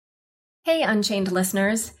Hey, Unchained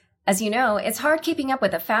listeners. As you know, it's hard keeping up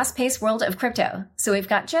with the fast-paced world of crypto, so we've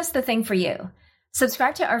got just the thing for you.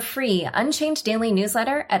 Subscribe to our free Unchained daily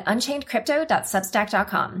newsletter at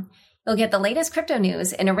unchainedcrypto.substack.com. You'll get the latest crypto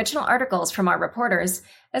news and original articles from our reporters,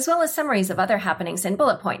 as well as summaries of other happenings and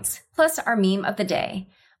bullet points, plus our meme of the day,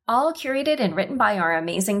 all curated and written by our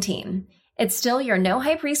amazing team. It's still your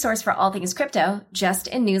no-hype resource for all things crypto, just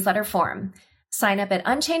in newsletter form. Sign up at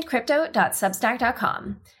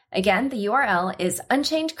unchainedcrypto.substack.com. Again, the URL is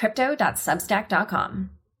unchainedcrypto.substack.com.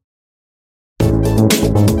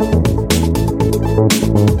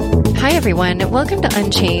 Hi, everyone. Welcome to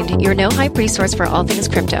Unchained, your no-hype resource for all things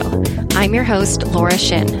crypto. I'm your host, Laura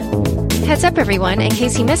Shin. Heads up, everyone. In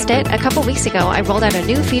case you missed it, a couple weeks ago, I rolled out a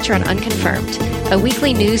new feature on Unconfirmed, a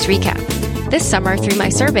weekly news recap. This summer, through my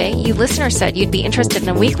survey, you listeners said you'd be interested in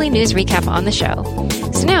a weekly news recap on the show.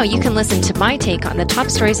 So now you can listen to my take on the top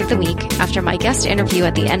stories of the week after my guest interview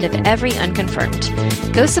at the end of every Unconfirmed.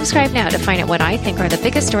 Go subscribe now to find out what I think are the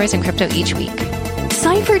biggest stories in crypto each week.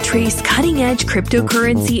 CipherTrace cutting-edge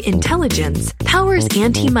cryptocurrency intelligence powers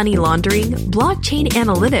anti-money laundering, blockchain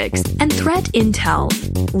analytics, and threat intel.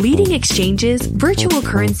 Leading exchanges, virtual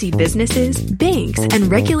currency businesses, banks, and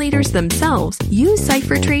regulators themselves use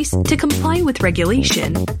CipherTrace to comply with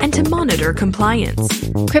regulation and to monitor compliance.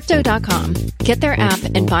 Crypto.com. Get their app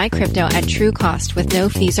and buy crypto at true cost with no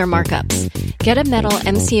fees or markups. Get a Metal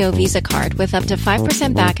MCO Visa card with up to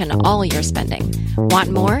 5% back on all your spending. Want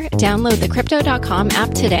more? Download the Crypto.com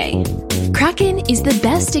app today. Kraken is the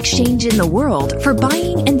best exchange in the world for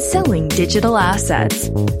buying and selling digital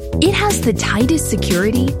assets. It has the tightest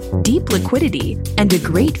security, deep liquidity, and a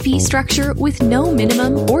great fee structure with no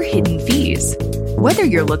minimum or hidden fees. Whether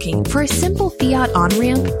you're looking for a simple fiat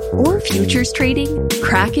on-ramp or futures trading,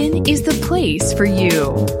 Kraken is the place for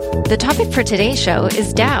you. The topic for today's show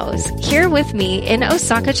is DAOs. Here with me in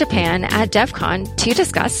Osaka, Japan at DevCon to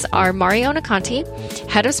discuss are Mario Nakanti,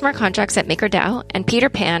 Head of Smart Contracts at MakerDAO, and Peter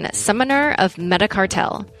Pan, Summoner of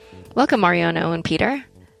Metacartel. Welcome, Mariano and Peter.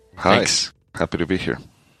 Hi. Thanks. Happy to be here.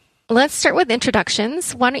 Let's start with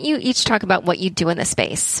introductions. Why don't you each talk about what you do in the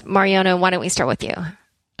space? Mariano, why don't we start with you?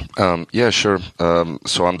 Yeah, sure.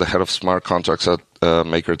 So I'm the head of smart contracts at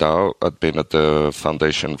MakerDAO. I've been at the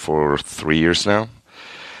foundation for 3 years now.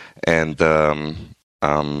 And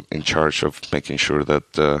I'm in charge of making sure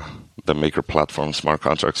that the Maker platform smart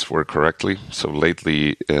contracts work correctly. So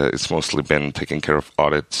lately, it's mostly been taking care of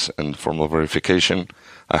audits and formal verification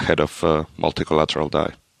ahead of multi-collateral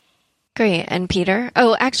DAI. Great. And Peter?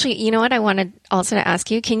 Oh, actually, you know what I wanted also to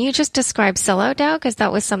ask you? Can you just describe Sellout DAO? Because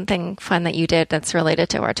that was something fun that you did that's related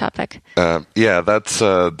to our topic. Yeah, that's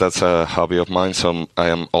a hobby of mine. So I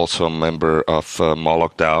am also a member of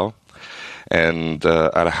Moloch DAO. And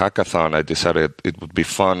at a hackathon, I decided it would be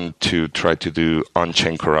fun to try to do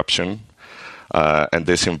on-chain corruption. And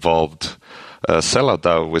this involved Sellout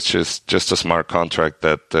DAO, which is just a smart contract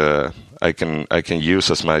that I can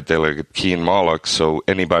use as my delegate key in Moloch, so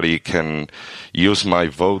anybody can use my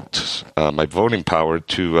voting power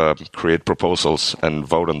to create proposals and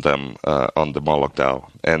vote on them on the Moloch DAO.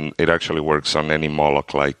 And it actually works on any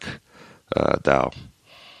Moloch-like DAO.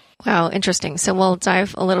 Wow, interesting. So we'll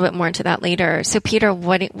dive a little bit more into that later. So Peter,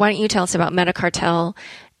 why don't you tell us about Metacartel?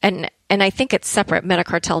 And I think it's separate,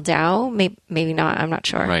 Metacartel DAO. Maybe not, I'm not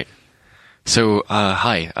sure. Right. So,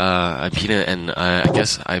 hi, I'm Peter, and I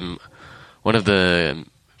guess I'm one of the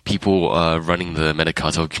people running the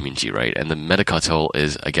Metacartel community, right? And the Metacartel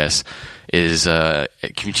is a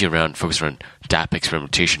community focused around dApp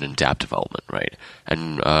experimentation and dApp development, right?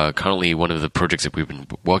 And currently, one of the projects that we've been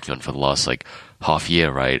working on for the last half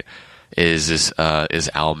year, right, is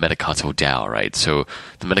our Metacartel DAO, right? So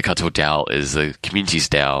the Metacartel DAO is the community's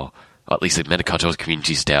DAO, or at least the Metacartel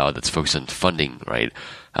community's DAO that's focused on funding, right,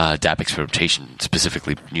 dApp experimentation,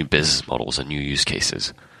 specifically new business models and new use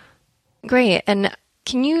cases. Great. And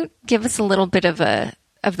can you give us a little bit of the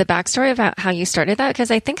backstory about how you started that? Because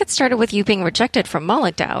I think it started with you being rejected from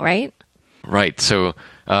Moloch DAO, right? Right. So,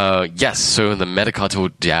 yes. So the Metacartel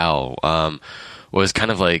DAO was kind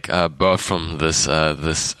of birthed from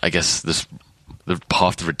the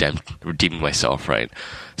path of redeeming myself, right?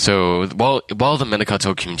 So while the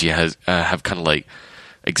Metacartel community have kind of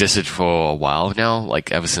existed for a while now,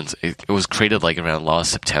 ever since it was created around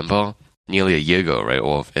last September, nearly a year ago, right?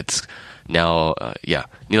 Or it's now,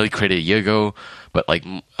 nearly created a year ago, but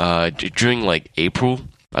during April,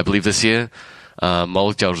 I believe this year,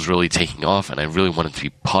 Moloch DAO was really taking off, and I really wanted to be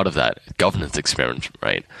part of that governance experiment,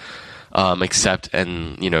 right?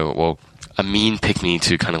 Amin picked me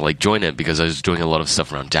to kind of join it because I was doing a lot of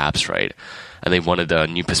stuff around dApps, right? And they wanted a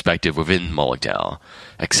new perspective within Moloch DAO.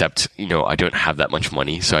 Except, I don't have that much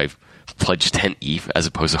money, so I've pledge 10 ETH as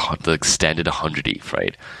opposed to the standard 100 ETH,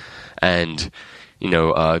 right? And,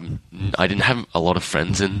 I didn't have a lot of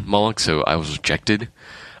friends in Moloch, so I was rejected.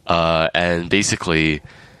 And basically...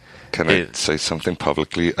 Can I say something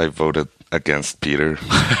publicly? I voted against Peter.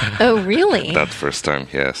 Oh, really? That first time,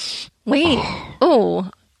 yes. Wait. Oh,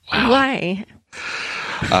 wow. Why?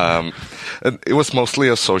 It was mostly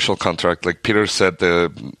a social contract. Like Peter said,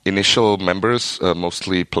 the initial members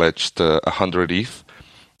mostly pledged 100 ETH.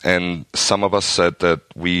 And some of us said that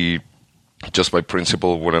we, just by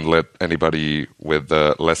principle, wouldn't let anybody with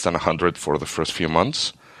less than 100 for the first few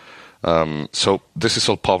months. So this is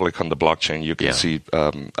all public on the blockchain. You can see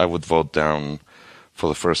I would vote down for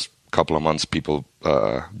the first couple of months, people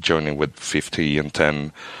joining with 50 and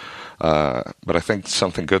 10. But I think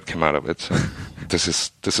something good came out of it. So this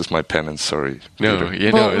is my penance. Sorry. So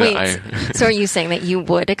are you saying that you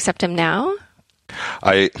would accept him now?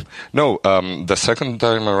 The second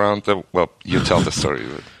time around, you tell the story.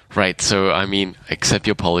 Right, so I mean, accept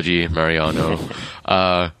your apology, Mariano.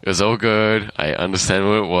 It was all good. I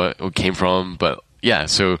understand what it came from, but yeah.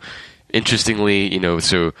 So interestingly,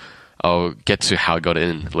 so I'll get to how I got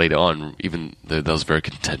in later on, even though that was very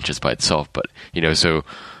contentious by itself. But so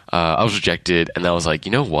I was rejected, and I was like,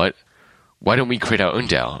 you know what? Why don't we create our own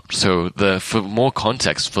DAO? So for more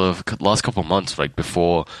context, for the last couple of months, like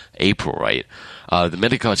before April, right? The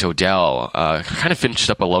Metacartel DAO kind of finished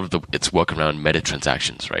up a lot of its work around meta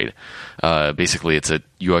transactions, right? Basically, it's a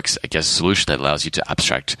UX, I guess, solution that allows you to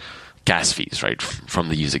abstract gas fees, right, from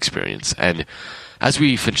the user experience. And as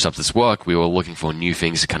we finished up this work, we were looking for new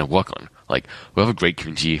things to kind of work on. Like, we have a great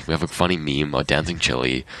community, we have a funny meme, our dancing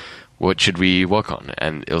chili. What should we work on?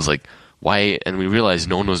 And it was like, why? And we realized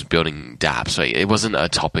no one was building dApps, right? It wasn't a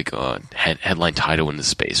topic or headline title in the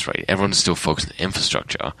space, right? Everyone's still focused on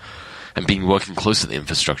infrastructure. And working close to the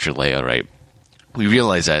infrastructure layer, right? We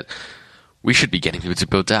realized that we should be getting people to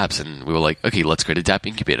build dApps. And we were like, okay, let's create a dApp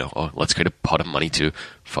incubator, or let's create a pot of money to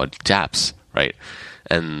fund dApps, right?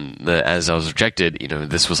 And as I was rejected,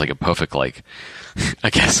 this was like a perfect, like,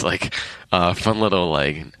 I guess, like, fun little,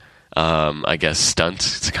 like, I guess, stunt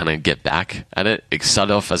to kind of get back at it. It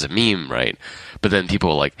started off as a meme, right? But then people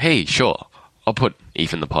were like, hey, sure, I'll put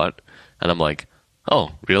ETH in the pot. And I'm like,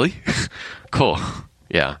 oh, really? Cool.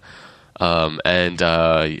 Yeah. And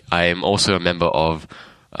I am also a member of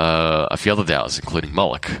a few other DAOs, including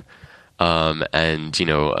Moloch. And,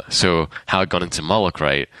 so how I got into Moloch,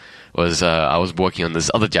 right, was I was working on this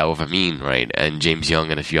other DAO with Amin, right, and James Young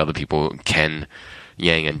and a few other people, Ken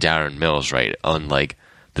Yang and Darren Mills, right, on, like,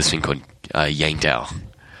 this thing called Yang DAO,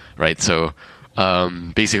 right? So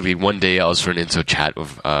basically one day I was thrown into a chat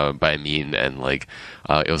with by Amin, and, like,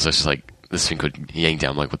 it was just, like, this thing called Yang DAO.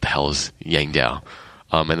 I'm like, what the hell is Yang DAO?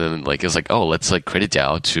 And then, like, it was like, oh, let's, like, create a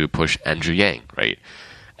DAO to push Andrew Yang, right?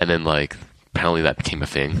 And then, like, apparently that became a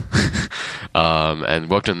thing. And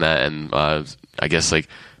worked on that, and I guess, like,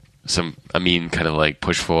 kind of, like,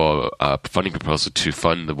 pushed for a funding proposal to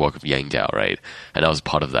fund the work of Yang DAO, right? And I was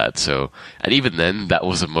part of that, so... And even then, that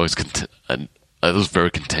was the most... it was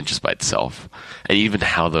very contentious by itself. And even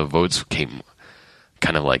how the votes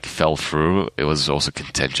kind of, like, fell through, it was also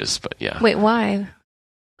contentious, but yeah. Wait, why?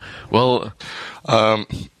 Well,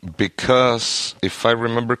 because if I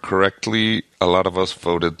remember correctly, a lot of us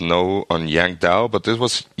voted no on Yang DAO, but this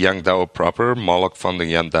was Yang DAO proper, Moloch funding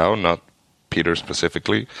Yang DAO, not Peter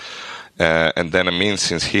specifically. And then Amin,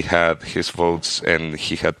 since he had his votes and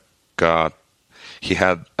he had,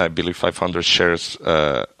 I believe, 500 shares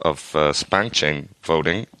of SpankChain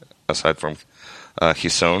voting, aside from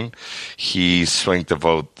his own, he swung the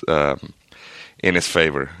vote in his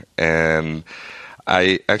favor. And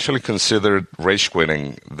I actually considered rage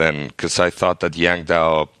quitting then, because I thought that Yang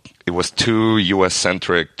DAO, it was too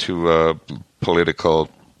US-centric, too political.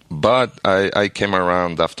 But I came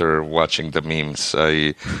around after watching the memes.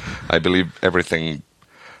 I believe everything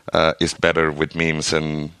is better with memes,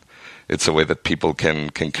 and it's a way that people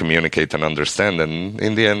can communicate and understand. And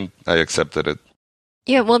in the end, I accepted it.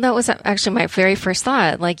 Yeah, well, that was actually my very first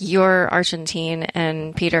thought. Like, you're Argentine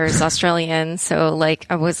and Peter's Australian, so, like,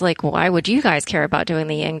 I was like, why would you guys care about doing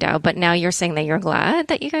the Yang DAO? But now you're saying that you're glad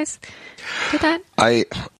that you guys did that? I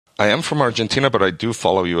am from Argentina, but I do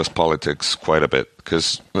follow U.S. politics quite a bit,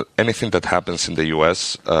 because anything that happens in the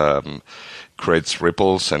U.S. Creates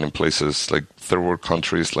ripples, and in places like third world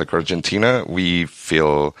countries like Argentina, we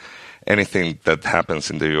feel... anything that happens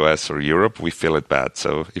in the US or Europe, we feel it bad.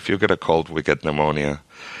 So if you get a cold, we get pneumonia.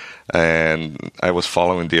 And I was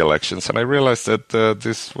following the elections, and I realized that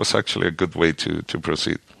this was actually a good way to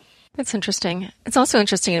proceed. That's interesting. It's also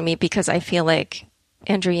interesting to me because I feel like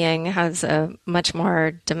Andrew Yang has a much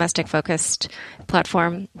more domestic focused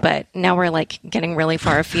platform, but now we're like getting really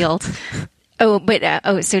far afield.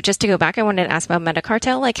 So just to go back, I wanted to ask about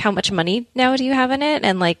Metacartel. Like, how much money now do you have in it,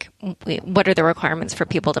 and like, what are the requirements for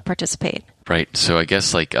people to participate? Right. So I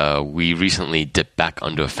guess like we recently dipped back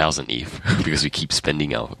under 1,000 ETH because we keep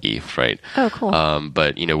spending our ETH, right? Oh, cool.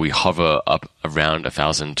 But we hover up around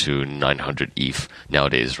 1,000 to 900 ETH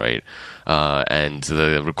nowadays, right? And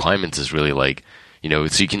the requirements is really like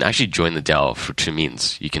so you can actually join the DAO for two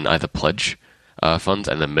means. You can either pledge funds,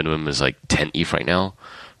 and the minimum is like 10 ETH right now,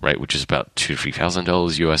 right, which is about $2,000 to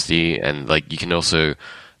 $3,000 USD, and like you can also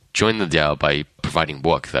join the DAO by providing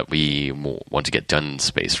work that we want to get done in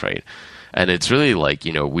space, right? And it's really like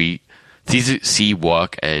we see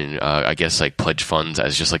work and I guess like pledge funds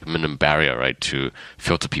as just like a minimum barrier, right, to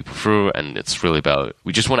filter people through, and it's really about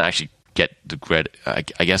we just want to actually get the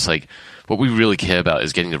I guess like what we really care about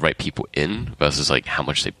is getting the right people in versus like how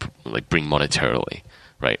much they like bring monetarily,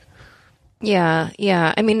 right? Yeah.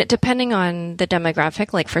 I mean, depending on the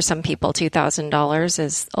demographic, like for some people, $2,000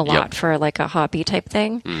 is a lot for like a hobby type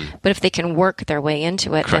thing. But if they can work their way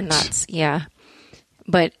into it, then that's,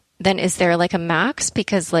 But then is there like a max?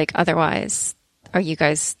 Because like otherwise, are you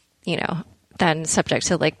guys, then subject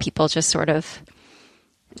to like people just sort of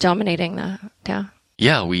dominating the DAO?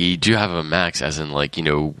 Yeah, we do have a max, as in like,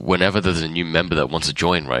 whenever there's a new member that wants to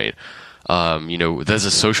join, right? There's a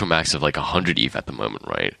social max of like 100 ETH at the moment,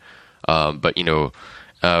 right? But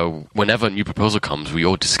whenever a new proposal comes, we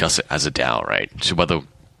all discuss it as a DAO, right? So whether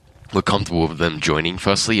we're comfortable with them joining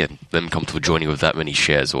firstly, and them comfortable joining with that many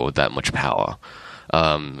shares or that much power.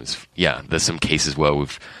 There's some cases where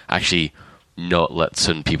we've actually not let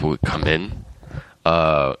certain people come in,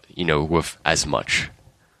 with as much.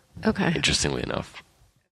 Okay. Interestingly enough.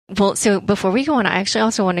 Well, so before we go on, I actually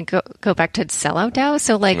also want to go back to Sellout DAO.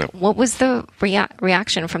 So, like, what was the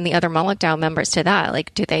reaction from the other Moloch DAO members to that?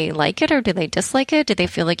 Like, do they like it or do they dislike it? Do they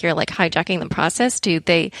feel like you're, like, hijacking the process? Do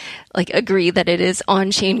they, like, agree that it is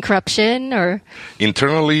on-chain corruption? Or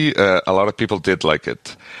internally, a lot of people did like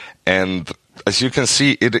it. And as you can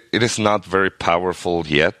see, it is not very powerful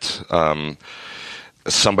yet.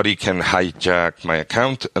 Somebody can hijack my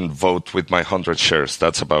account and vote with my 100 shares.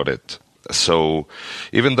 That's about it. So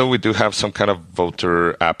even though we do have some kind of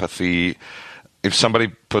voter apathy, if somebody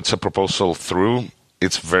puts a proposal through,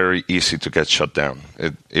 it's very easy to get shut down.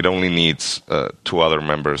 It only needs two other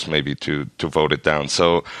members maybe to vote it down.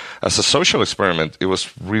 So as a social experiment, it was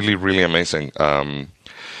really, really amazing.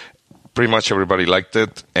 Pretty much everybody liked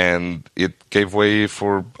it, and it gave way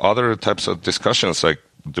for other types of discussions, like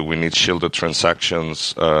do we need shielded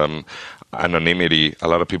transactions, anonymity. A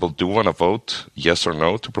lot of people do want to vote yes or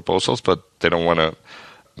no to proposals, but they don't want to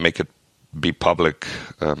make it be public,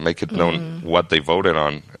 make it known what they voted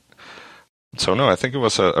on. So no, I think it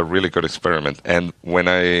was a really good experiment. And when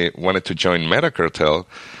I wanted to join Metacartel,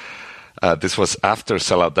 this was after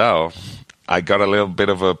Sellout DAO, I got a little bit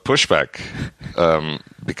of a pushback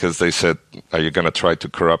because they said, are you going to try to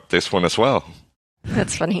corrupt this one as well?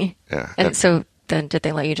 That's funny. Yeah. And so then did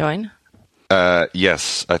they let you join?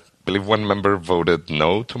 Yes. I believe one member voted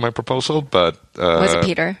no to my proposal, but... was it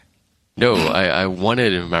Peter? No, I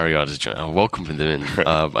wanted Mariana to join. I welcomed them in.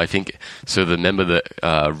 I think, so the member that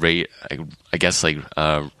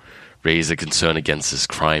raised a concern against his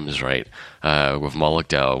crimes, right, with Moloch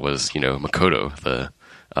DAO was, Makoto,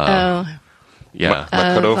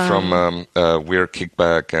 Makoto from Weird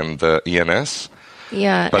Kickback and ENS.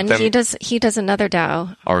 Yeah, but and then, he does another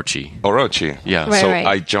DAO. Orochi. Yeah. Right, right.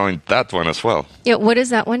 I joined that one as well. Yeah, what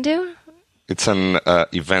does that one do? It's an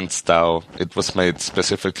events DAO. It was made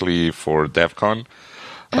specifically for DevCon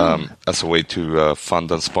as a way to fund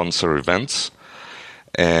and sponsor events.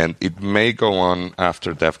 And it may go on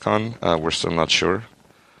after DevCon. We're still not sure.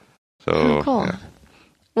 So, cool. Yeah.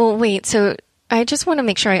 Well, wait. So I just want to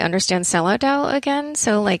make sure I understand Sellout DAO again.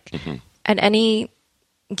 So, like, at any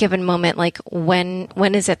given moment, like, when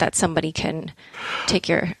is it that somebody can take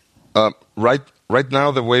your... Right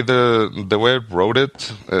now, the way I wrote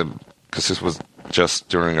it, because this was just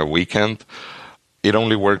during a weekend, it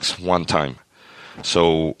only works one time.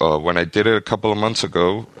 So when I did it a couple of months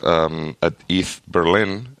ago at ETH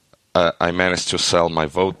Berlin, I managed to sell my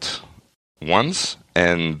vote once,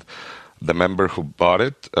 and the member who bought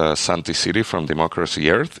it, Santi City from Democracy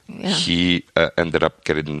Earth, he ended up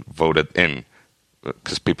getting voted in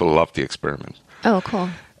because people loved the experiment. Oh, cool.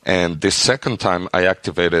 And this second time, I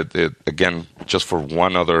activated it again just for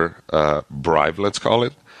one other bribe, let's call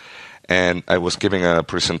it. And I was giving a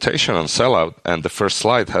presentation on Sellout, and the first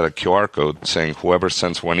slide had a QR code saying whoever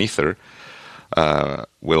sends 1 Ether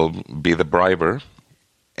will be the briber.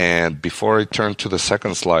 And before I turned to the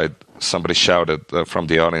second slide, somebody shouted from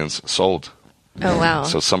the audience, "Sold." Oh, wow.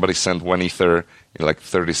 So somebody sent 1 Ether in like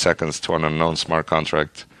 30 seconds to an unknown smart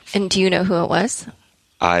contract. And do you know who it was?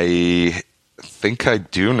 I think I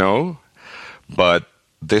do know, but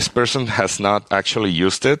this person has not actually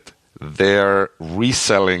used it. They're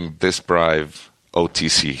reselling this bribe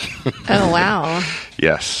OTC. Oh, wow.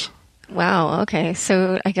 Yes. Wow. Okay.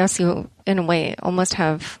 So I guess you, in a way, almost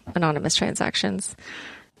have anonymous transactions.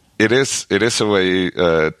 It is a way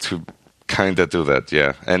to kind of do that,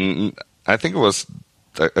 yeah. And I think it was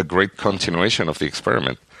a great continuation of the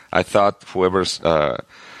experiment. I thought whoever's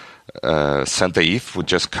sent the ETH would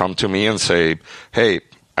just come to me and say, "Hey,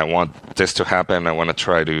 I want this to happen. I want to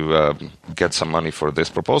try to get some money for this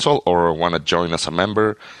proposal, or I want to join as a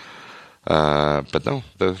member." But no,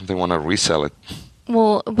 they want to resell it.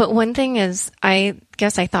 Well, but one thing is, I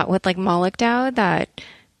guess I thought with like Moloch DAO that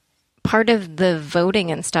part of the voting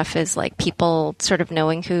and stuff is like people sort of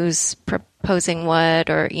knowing who's proposing what,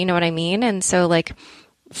 or you know what I mean? And so like...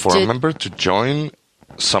 For a member to join,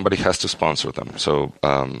 somebody has to sponsor them. So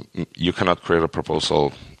you cannot create a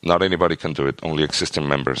proposal. Not anybody can do it, only existing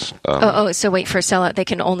members. So wait, for sellout, they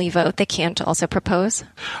can only vote. They can't also propose?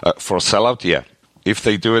 For sellout, yeah. If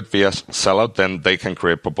they do it via sellout, then they can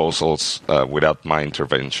create proposals without my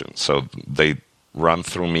intervention. So they run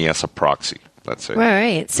through me as a proxy, let's say.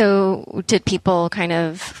 Right. So did people kind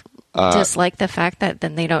of dislike the fact that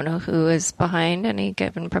then they don't know who is behind any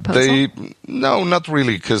given proposal? No, not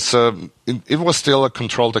really, because it was still a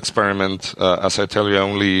controlled experiment. As I tell you, I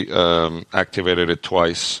only activated it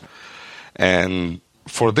twice. And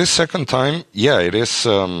for this second time, yeah, it is...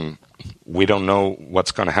 we don't know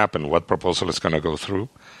what's going to happen, what proposal is going to go through.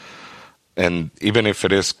 And even if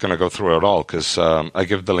it is going to go through at all, because I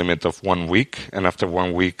give the limit of 1 week, and after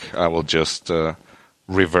 1 week, I will just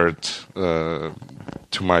revert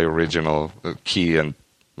to my original key and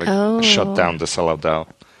shut down the sellout DAO.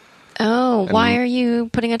 Oh, why are you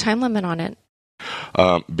putting a time limit on it?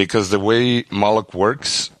 Because the way Moloch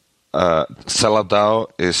works, sellout DAO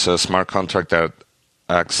is a smart contract that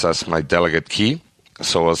acts as my delegate key.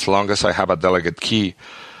 So as long as I have a delegate key,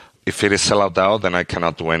 if it is sellout DAO, then I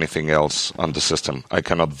cannot do anything else on the system. I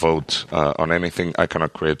cannot vote on anything. I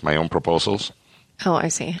cannot create my own proposals. Oh, I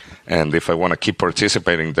see. And if I want to keep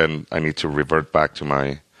participating, then I need to revert back to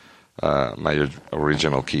my my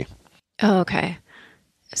original key. Oh, okay.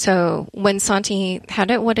 So when Santi had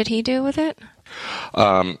it, what did he do with it?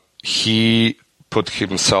 He put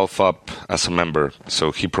himself up as a member.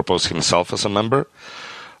 So he proposed himself as a member.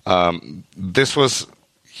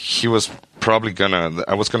 He was probably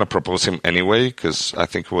I was gonna propose him anyway, because I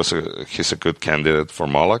think he's a good candidate for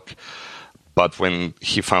Moloch. But when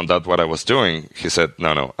he found out what I was doing, he said,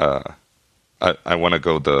 no, I want to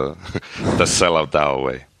go the sellout DAO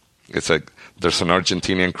way. It's like there's an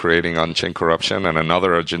Argentinian creating on-chain corruption and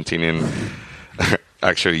another Argentinian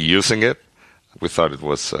actually using it. We thought it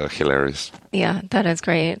was hilarious. Yeah, that is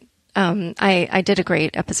great. I did a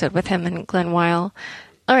great episode with him and Glenn Weil.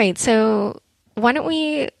 All right, so why don't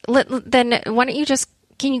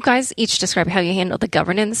can you guys each describe how you handle the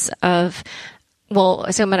governance of,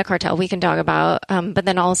 so Metacartel we can talk about, but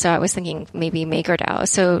then also I was thinking maybe MakerDAO.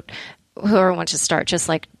 So whoever wants to start, just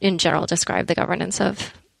like in general, describe the governance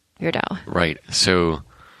of your DAO. Right. So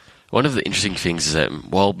one of the interesting things is that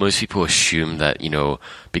while most people assume that,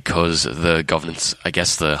 because the governance, I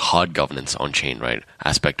guess the hard governance on-chain, right,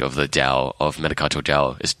 aspect of the DAO, of Metacartel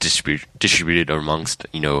DAO is distributed amongst,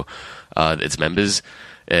 its members,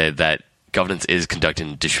 that governance is conducted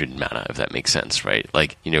in a distributed manner, if that makes sense, right?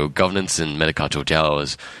 Like, governance in Metacartel DAO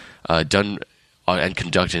is done and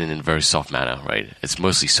conducted in a very soft manner, right? It's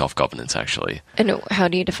mostly soft governance, actually. And how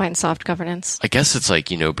do you define soft governance? I guess it's like,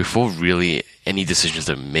 before really any decisions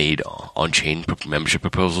are made on-chain membership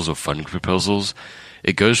proposals or funding proposals,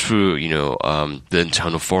 it goes through, the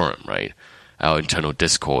internal forum, right? Our internal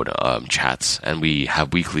Discord chats, and we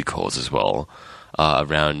have weekly calls as well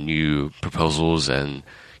around new proposals, and,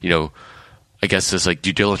 I guess there's like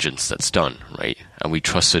due diligence that's done, right? And we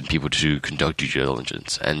trust certain people to conduct due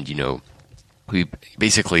diligence, and, we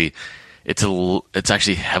basically, it's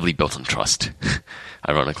actually heavily built on trust,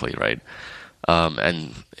 ironically, right?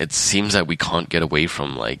 And it seems that we can't get away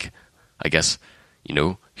from, like, I guess,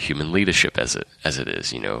 human leadership as it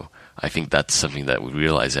is. I think that's something that we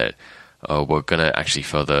realize that we're gonna actually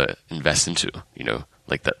further invest into.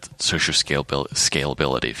 Like that social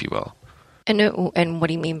scalability, if you will. And what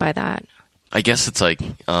do you mean by that? I guess it's like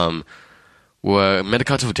where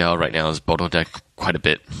Metacartel DAO right now is bottlenecked quite a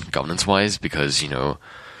bit governance-wise because,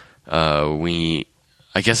 I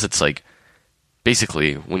guess it's like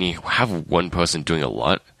basically, when you have one person doing a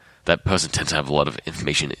lot, that person tends to have a lot of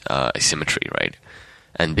information asymmetry, right?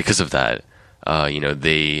 And because of that,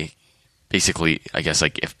 they basically, I guess,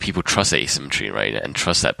 like if people trust asymmetry, right, and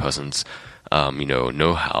trust that person's,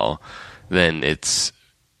 know-how, then it's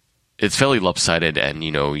fairly lopsided, and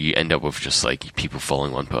you end up with just like people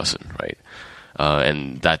following one person, right?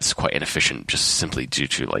 And that's quite inefficient, just simply due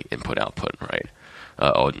to like input-output, right?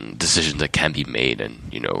 Or decisions that can be made,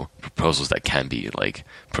 and proposals that can be like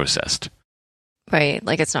processed. Right,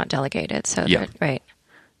 like it's not delegated. So yeah, right.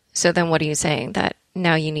 So then, what are you saying? That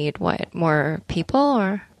now you need what, more people,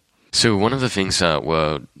 or? So one of the things that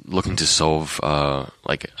we're looking to solve, solve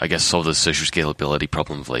the social scalability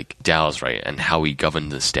problem of like DAOs, right, and how we govern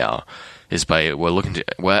this DAO, is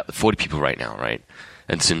we're at 40 people right now, right,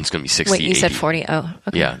 and soon it's going to be 60. Wait, you 80. said 40? Oh,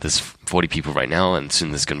 okay. Yeah, there's 40 people right now, and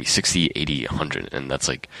soon there's going to be 60, 80, 100, and that's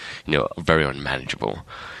like very unmanageable.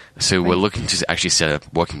 So we're looking to actually set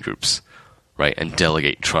up working groups, right, and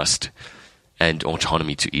delegate trust and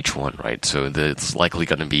autonomy to each one, right? So there's likely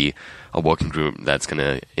going to be a working group that's going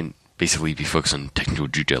to basically be focused on technical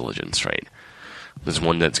due diligence, right? There's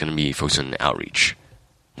one that's going to be focused on outreach,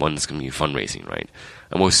 one that's going to be fundraising, right?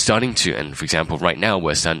 And we're starting to, and for example, right now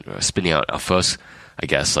we're spinning out our first, I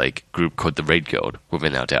guess, like group called the Raid Guild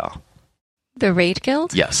within our DAO. The Raid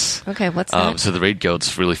Guild? Yes. Okay, what's that? So the Raid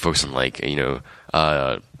Guild's really focused on like,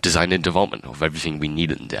 design and development of everything we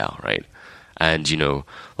need in DAO, right? And,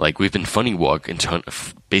 we've been funding work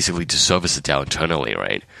basically to service the DAO internally,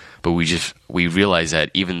 right? But we realize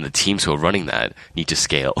that even the teams who are running that need to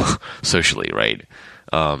scale socially, right?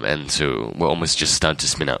 And so we're almost just starting to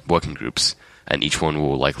spin out working groups, and each one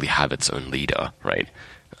will likely have its own leader, right?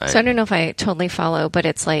 So I don't know if I totally follow, but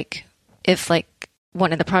it's like, if like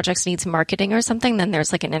one of the projects needs marketing or something, then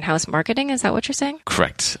there's like an in-house marketing. Is that what you're saying?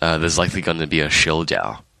 Correct. There's likely going to be a shill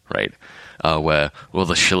DAO, right? Where all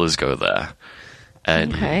the shillers go there.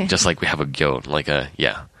 And just like we have a guild,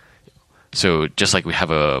 So just like we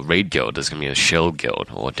have a raid guild, there's going to be a shill guild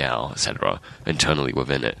or DAO, etc., internally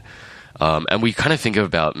within it. And we kind of think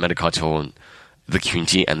about Metacartel, the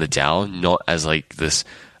community, and the DAO not as like this,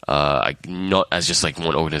 not as just like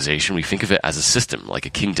one organization. We think of it as a system, like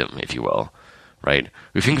a kingdom, if you will, right?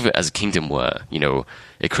 We think of it as a kingdom where,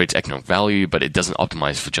 it creates economic value, but it doesn't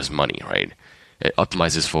optimize for just money, right? It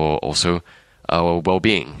optimizes for also our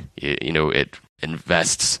well-being. It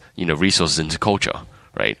invests, resources into culture,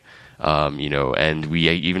 right? And we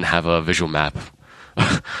even have a visual map,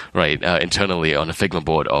 right, internally on a Figma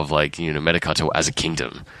board of like, Metacartel as a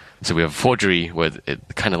kingdom. So we have a forgery where it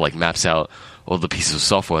kind of like maps out all the pieces of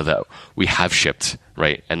software that we have shipped,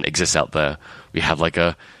 right, and exists out there. We have like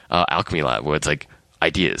a alchemy lab where it's like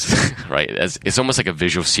ideas, right? It's almost like a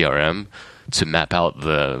visual CRM to map out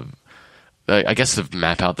the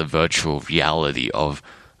virtual reality of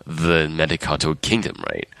the Metacartel kingdom,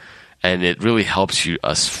 right? And it really helps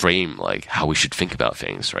us frame like how we should think about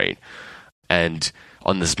things, right? And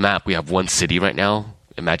on this map, we have one city right now.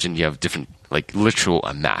 Imagine you have different, like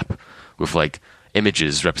a map with like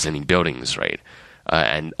images representing buildings, right?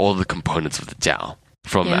 And all the components of the DAO,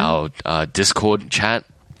 from our Discord chat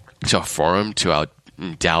to our forum to our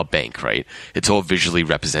DAO bank, right? It's all visually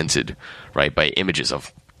represented, right, by images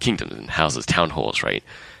of kingdoms and houses, town halls, right?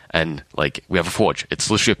 And like we have a forge. It's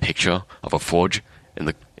literally a picture of a forge in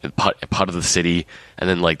the part of the city, and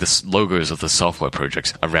then like the logos of the software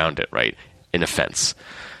projects around it, right, in a fence.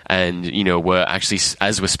 And we're actually,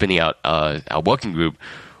 as we're spinning out our working group,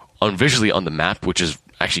 visually on the map, which is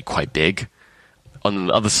actually quite big, on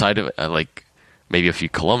the other side of it, like maybe a few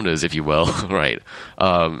kilometers, if you will, right,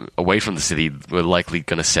 away from the city, we're likely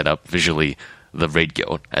going to set up visually the Raid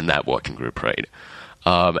Guild and that working group, right?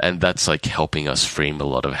 And that's like helping us frame a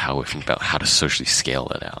lot of how we think about how to socially scale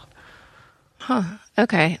that out. Huh.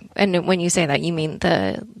 Okay. And when you say that, you mean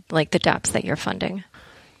the dApps that you're funding?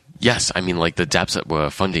 Yes. I mean, like the dApps that we're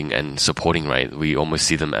funding and supporting, right? We almost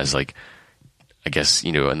see them as like, I guess,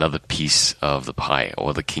 another piece of the pie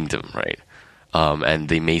or the kingdom, right? And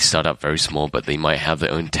they may start up very small, but they might have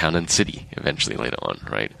their own town and city eventually later on,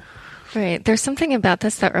 right? Right. There's something about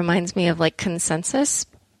this that reminds me of like Consensus,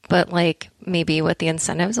 but like maybe with the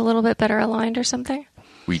incentives a little bit better aligned or something?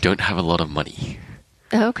 We don't have a lot of money.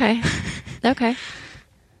 Okay. Okay.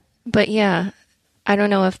 But yeah, I don't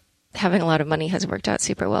know if having a lot of money has worked out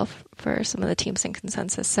super well for some of the teams in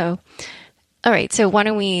Consensus. So, all right. So why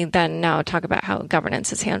don't we then now talk about how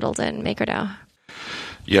governance is handled in MakerDAO?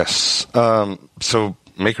 Yes. So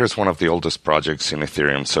Maker is one of the oldest projects in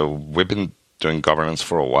Ethereum. So we've been doing governance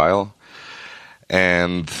for a while.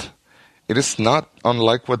 And it is not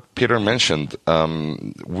unlike what Peter mentioned.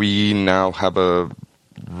 We now have a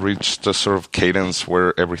reached a sort of cadence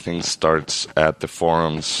where everything starts at the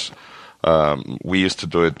forums. We used to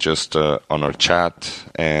do it just on our chat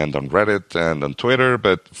and on Reddit and on Twitter,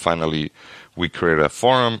 but finally we created a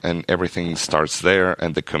forum and everything starts there.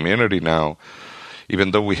 And the community now,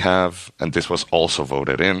 even though we have, and this was also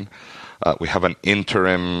voted in, we have an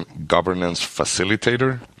interim governance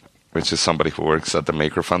facilitator, which is somebody who works at the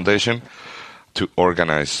Maker Foundation, to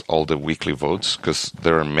organize all the weekly votes, because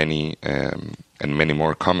there are many and many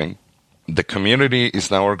more coming. The community is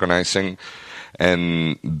now organizing,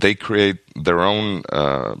 and they create their own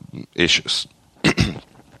issues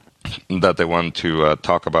that they want to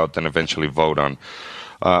talk about and eventually vote on.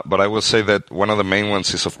 But I will say that one of the main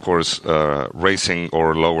ones is, of course, raising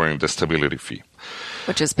or lowering the stability fee.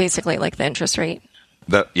 Which is basically like the interest rate?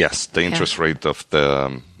 The interest rate of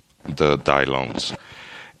the DAI loans.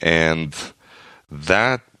 And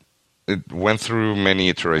that, it went through many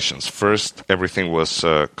iterations. First, everything was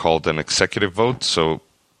called an executive vote, so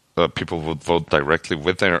people would vote directly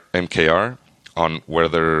with their MKR on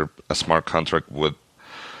whether a smart contract would,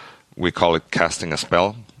 we call it casting a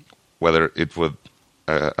spell, whether it would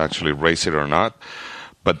actually raise it or not.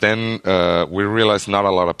 But then we realized not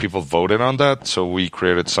a lot of people voted on that, so we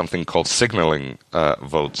created something called signaling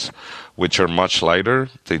votes, which are much lighter.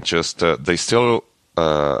 They still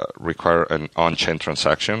require an on-chain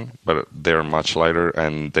transaction, but they're much lighter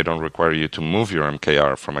and they don't require you to move your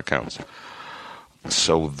MKR from accounts.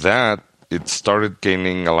 So that, it started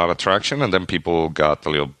gaining a lot of traction, and then people got a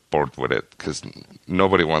little bored with it because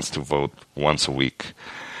nobody wants to vote once a week.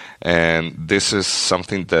 And this is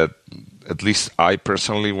something that at least I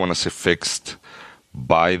personally want to see fixed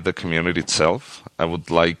by the community itself. I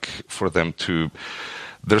would like for them to...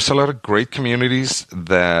 There's a lot of great communities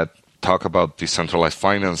that talk about decentralized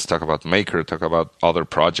finance, talk about Maker, talk about other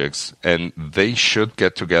projects, and they should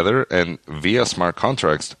get together and, via smart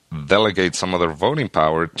contracts, delegate some of their voting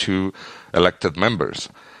power to elected members.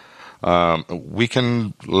 We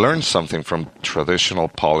can learn something from traditional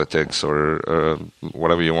politics or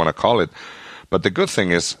whatever you want to call it. But the good thing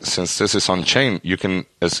is, since this is on-chain, you can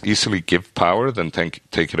as easily give power than take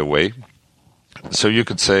it away. So you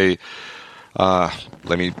could say,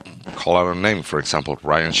 let me call out a name, for example,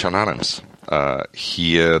 Ryan Sean Adams.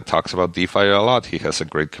 He talks about DeFi a lot. He has a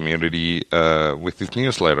great community with his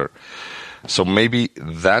newsletter. So maybe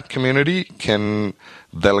that community can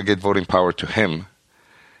delegate voting power to him,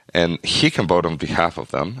 and he can vote on behalf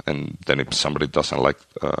of them. And then if somebody doesn't like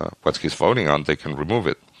what he's voting on, they can remove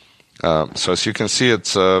it. So as you can see,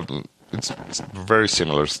 it's very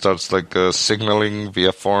similar. It starts like signaling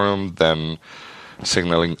via forum, then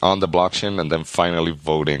signaling on the blockchain, and then finally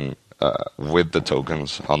voting with the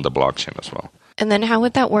tokens on the blockchain as well. And then how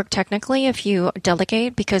would that work technically if you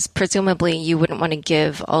delegate? Because presumably you wouldn't want to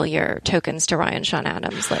give all your tokens to Ryan Sean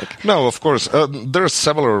Adams. No, of course. There are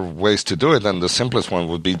several ways to do it, and the simplest one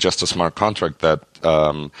would be just a smart contract that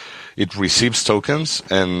it receives tokens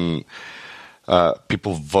and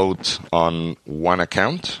people vote on one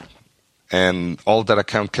account, and all that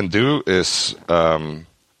account can do is,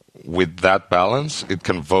 with that balance, it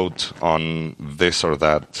can vote on this or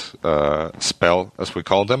that spell, as we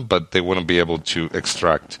call them, but they wouldn't be able to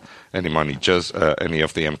extract any money, just any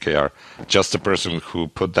of the MKR. Just the person who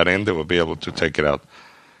put that in, they will be able to take it out.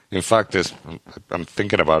 In fact, I'm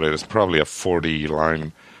thinking about it, it's probably a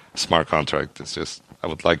 40-line smart contract. It's just, I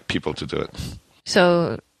would like people to do it.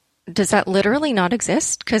 So does that literally not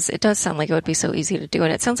exist? Because it does sound like it would be so easy to do,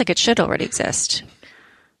 and it sounds like it should already exist.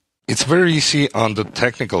 It's very easy on the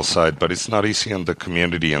technical side, but it's not easy on the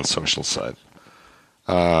community and social side.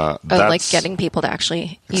 Like getting people to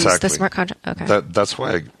actually use the smart contract? Okay. That's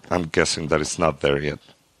why I'm guessing that it's not there yet.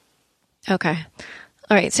 Okay.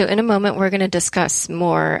 All right, so in a moment, we're going to discuss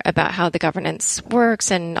more about how the governance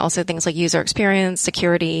works and also things like user experience,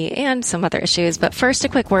 security, and some other issues. But first, a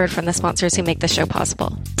quick word from the sponsors who make this show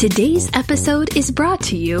possible. Today's episode is brought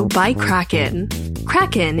to you by Kraken.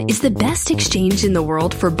 Kraken is the best exchange in the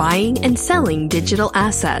world for buying and selling digital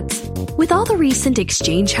assets. With all the recent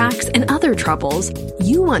exchange hacks and other troubles,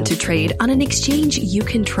 you want to trade on an exchange you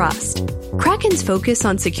can trust. Kraken's focus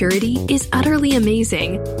on security is utterly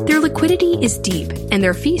amazing. Their liquidity is deep, and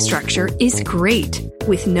their fee structure is great,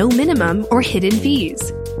 with no minimum or hidden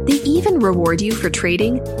fees. They even reward you for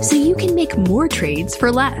trading so you can make more trades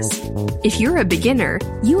for less. If you're a beginner,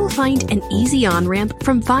 you will find an easy on-ramp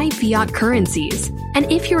from 5 fiat currencies.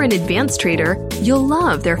 And if you're an advanced trader, you'll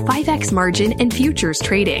love their 5x margin and futures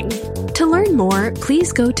trading. To learn more,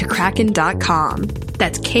 please go to Kraken.com.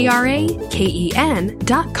 That's Kraken.com.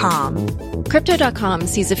 Crypto.com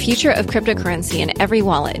sees the future of cryptocurrency in every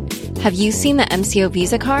wallet. Have you seen the MCO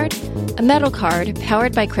Visa card? A metal card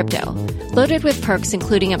powered by crypto, loaded with perks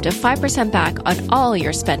including up to 5% back on all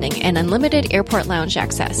your spending and unlimited airport lounge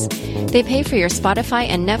access. They pay for your Spotify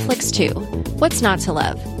and Netflix too. What's not to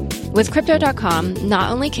love? With Crypto.com,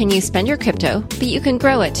 not only can you spend your crypto, but you can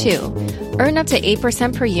grow it too. Earn up to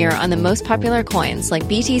 8% per year on the most popular coins like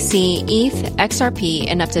BTC, ETH, XRP,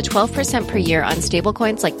 and up to 12% per year on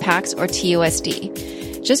stablecoins like PAX or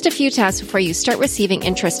TUSD. Just a few tasks before you start receiving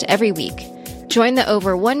interest every week. Join the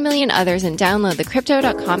over 1 million others and download the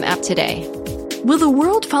Crypto.com app today. Will the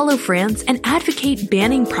world follow France and advocate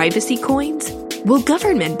banning privacy coins? Will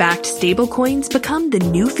government-backed stablecoins become the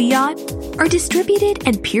new fiat? Are distributed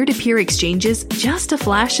and peer-to-peer exchanges just a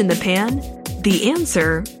flash in the pan? The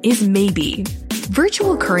answer is maybe.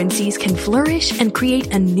 Virtual currencies can flourish and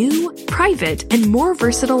create a new, private, and more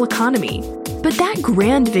versatile economy. But that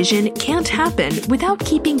grand vision can't happen without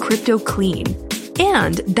keeping crypto clean.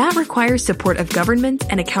 And that requires support of governments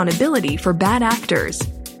and accountability for bad actors.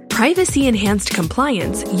 Privacy-enhanced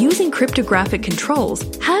compliance using cryptographic controls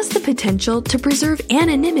has the potential to preserve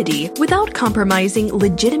anonymity without compromising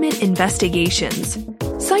legitimate investigations.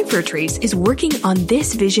 CipherTrace is working on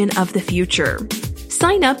this vision of the future.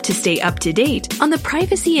 Sign up to stay up to date on the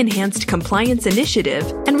Privacy-Enhanced Compliance Initiative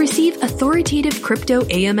and receive authoritative crypto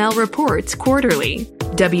AML reports quarterly.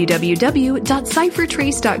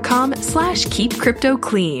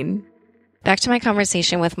 www.ciphertrace.com/keepcryptoclean. Back to my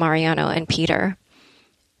conversation with Mariano and Peter.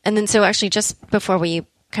 And then so actually just before we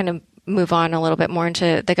kind of move on a little bit more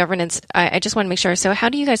into the governance, I just want to make sure. So how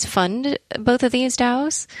do you guys fund both of these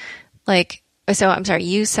DAOs? So I'm sorry,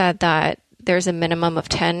 you said that there's a minimum of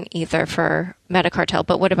 10 Ether for Metacartel,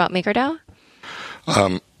 but what about MakerDAO?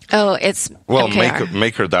 It's MKR.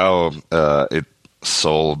 MakerDAO, it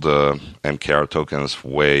sold MKR tokens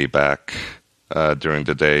way back during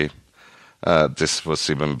the day. This was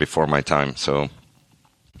even before my time, so...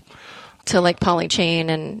 To like Polychain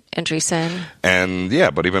and Andreessen. And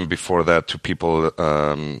yeah, but even before that, to people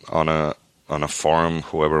on a forum,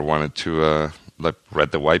 whoever wanted to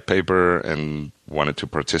read the white paper and wanted to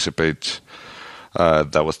participate,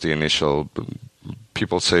 that was the initial.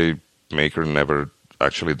 People say Maker never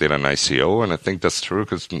actually did an ICO, and I think that's true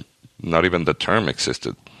because not even the term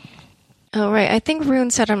existed. Oh, right. I think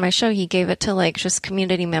Rune said on my show he gave it to like just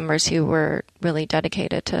community members who were really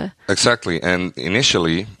dedicated to... Exactly. And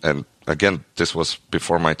initially, and again, this was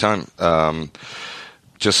before my time,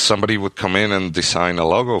 just somebody would come in and design a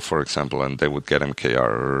logo, for example, and they would get MKR,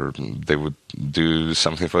 or they would do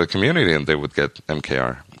something for the community and they would get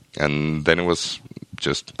MKR. And then it was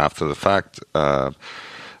just after the fact, a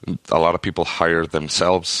lot of people hired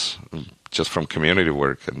themselves just from community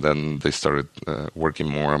work, and then they started working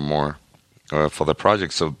more and more for the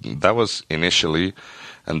project. So that was initially,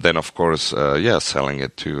 and then of course, selling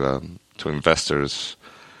it to investors,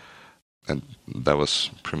 and that was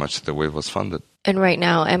pretty much the way it was funded. And right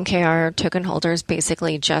now, MKR token holders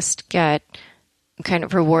basically just get kind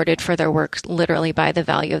of rewarded for their work literally by the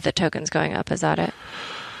value of the tokens going up. Is that it?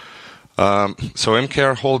 So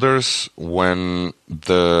MKR holders, when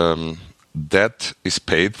the debt is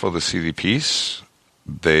paid for the CDPs,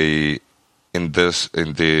 they in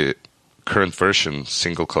the current version,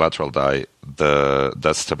 single collateral DAI,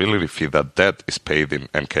 that stability fee, that debt is paid in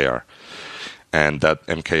MKR, and that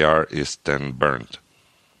MKR is then burned.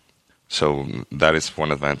 So that is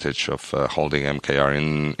one advantage of holding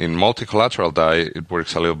MKR. In multi-collateral DAI, it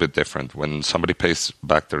works a little bit different. When somebody pays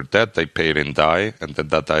back their debt, they pay it in DAI, and then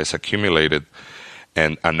that DAI is accumulated,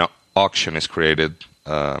 and an auction is created,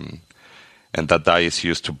 and that DAI is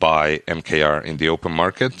used to buy MKR in the open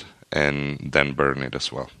market, and then burn it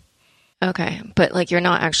as well. Okay, but like you're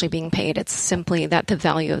not actually being paid. It's simply that the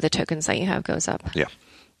value of the tokens that you have goes up. Yeah.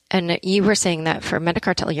 And you were saying that for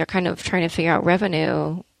Metacartel, you're kind of trying to figure out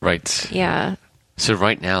revenue. Right. Yeah. So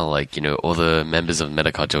right now, all the members of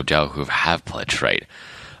Metacartel DAO who have pledged, right,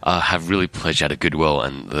 have really pledged out of goodwill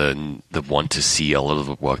and the want to see a lot of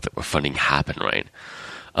the work that we're funding happen, right?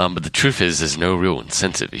 But the truth is, there's no real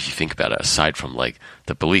incentive if you think about it, aside from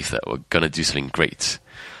the belief that we're going to do something great.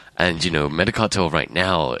 And, Metacartel right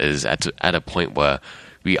now is at a point where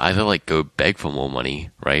we either go beg for more money,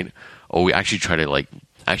 right? Or we actually try to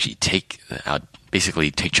actually take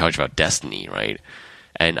charge of our destiny, right?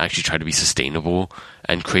 and actually try to be sustainable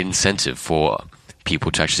and create incentive for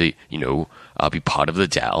people to actually, be part of the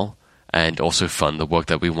DAO and also fund the work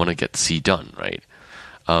that we want to get to see done, right?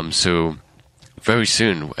 So very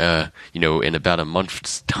soon, in about a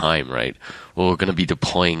month's time, right, we're going to be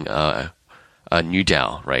deploying a new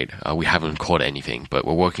DAO, right? We haven't called anything, but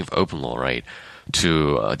we're working with OpenLaw, right,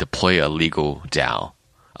 to deploy a legal DAO,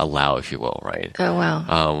 a LAO, if you will, right? Oh,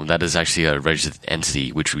 wow. That is actually a registered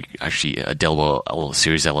entity, which we actually, a Delaware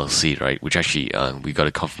Series LLC, right, which actually we got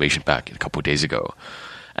a confirmation back a couple of days ago.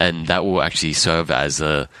 And that will actually serve as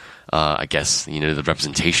the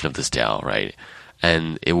representation of this DAO, right?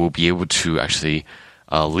 And it will be able to actually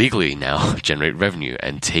legally now generate revenue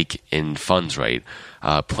and take in funds, right?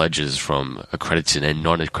 Pledges from accredited and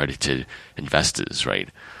non-accredited investors, right?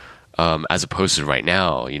 As opposed to right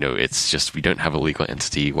now, it's just we don't have a legal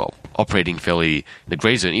entity, operating fairly in the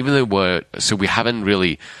gray zone. Even though we haven't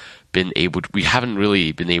really been able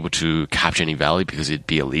to capture any value because it'd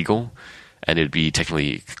be illegal and it'd be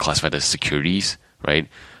technically classified as securities, right?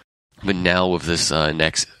 But now with this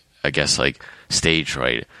next, stage,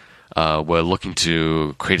 right? We're looking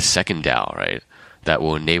to create a second DAO, right? That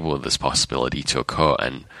will enable this possibility to occur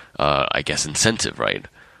and, incentive, right?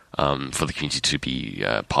 For the community to be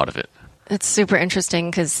part of it. It's super interesting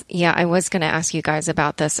because, I was going to ask you guys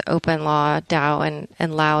about this OpenLaw DAO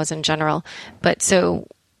and LAOs in general. But so,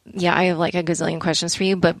 I have like a gazillion questions for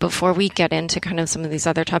you. But before we get into kind of some of these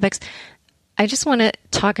other topics, I just want to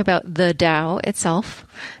talk about the DAO itself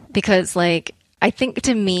because, I think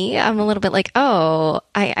to me, I'm a little bit like,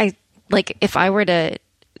 I if I were to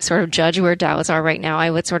sort of judge where DAOs are right now, I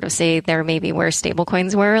would sort of say they're maybe where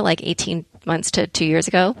stablecoins were 18 months to 2 years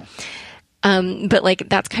ago. But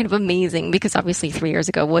that's kind of amazing because obviously 3 years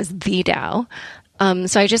ago was the DAO.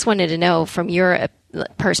 So I just wanted to know from your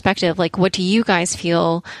perspective, what do you guys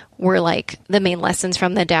feel were the main lessons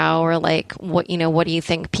from the DAO, or what do you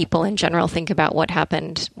think people in general think about what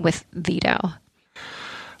happened with the DAO?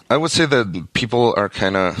 I would say that people are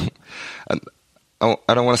kind of,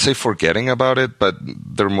 I don't want to say forgetting about it, but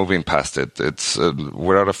they're moving past it. It's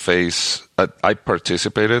we're at a phase. I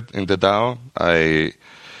participated in the DAO. I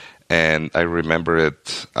remember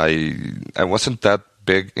it. I wasn't that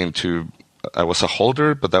big into. I was a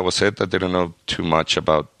holder, but that was it. I didn't know too much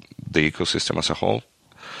about the ecosystem as a whole.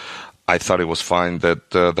 I thought it was fine that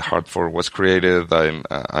the hard fork was created.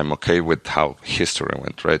 I'm okay with how history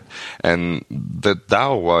went, right? And the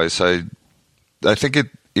DAO-wise, I think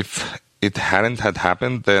if it hadn't had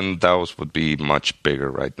happened, then DAOs would be much bigger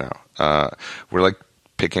right now. We're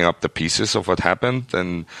picking up the pieces of what happened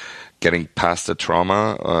and getting past the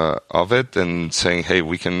trauma of it and saying, hey,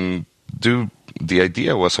 we can do. The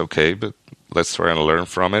idea was okay, but let's try and learn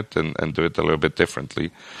from it and do it a little bit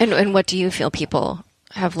differently. And what do you feel people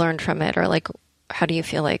have learned from it, or how do you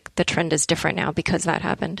feel the trend is different now because that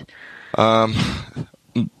happened?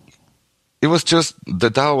 It was just the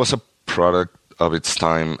DAO was a product of its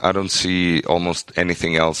time. I don't see almost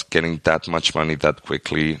anything else getting that much money that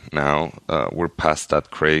quickly now. We're past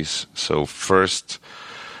that craze. So first,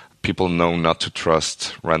 people know not to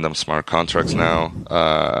trust random smart contracts now.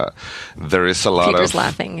 There is a lot Peter's of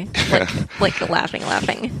laughing,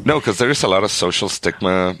 laughing. No, because there is a lot of social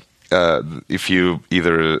stigma. If you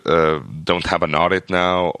either don't have an audit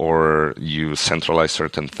now or you centralize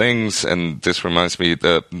certain things, and this reminds me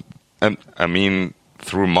that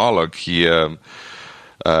through Moloch, he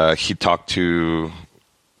talked to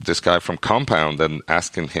this guy from Compound and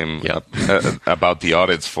asking him about the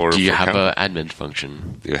audits for. Do you have an admin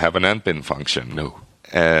function? Do you have an admin function? No.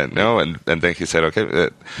 No, and then he said, okay,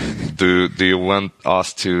 do you want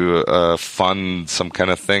us to fund some kind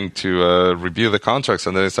of thing to review the contracts?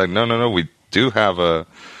 And then it's like, no, we do have an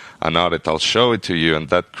audit. I'll show it to you. And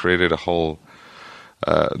that created a whole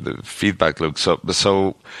the feedback loop.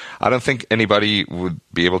 So I don't think anybody would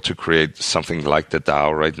be able to create something like the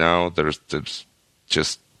DAO right now. There's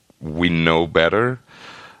just, we know better.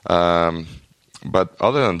 But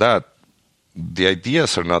other than that, the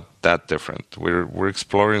ideas are not that different. We're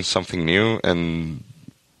exploring something new, and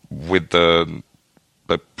with the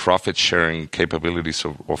profit sharing capabilities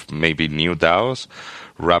of maybe new DAOs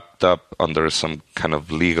wrapped up under some kind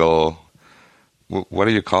of legal. What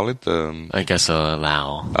do you call it? I guess a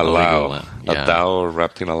LAO. A LAO. Yeah. A DAO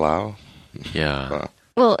wrapped in a LAO. Yeah.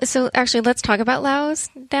 Well, so actually, let's talk about LAOs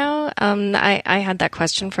now. I had that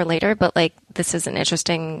question for later, but this is an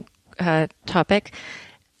interesting topic.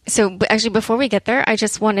 So actually, before we get there, I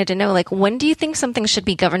just wanted to know, like, when do you think something should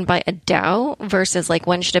be governed by a DAO versus like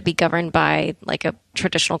when should it be governed by like a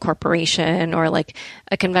traditional corporation or like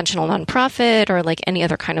a conventional nonprofit or like any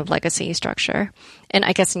other kind of legacy structure? And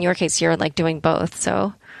I guess in your case, you're like doing both.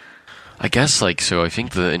 So I guess so I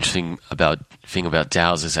think the interesting thing about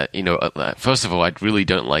DAOs is that, first of all, I really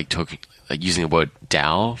don't like using the word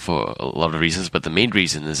DAO for a lot of reasons, but the main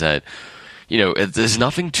reason is that there's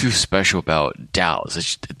nothing too special about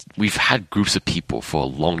DAOs. We've had groups of people for a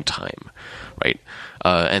long time, right?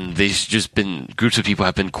 And there's just been groups of people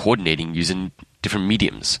have been coordinating using different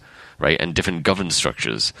mediums, right? And different governance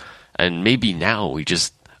structures. And maybe now we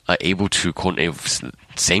just are able to coordinate with the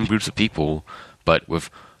same groups of people, but with,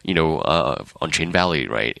 on-chain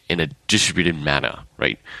value, right? In a distributed manner,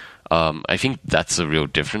 right? I think that's a real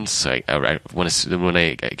difference. When we're talking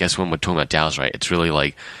about DAOs, right? It's really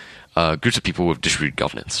like, groups of people with distributed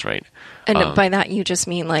governance, right? And by that, you just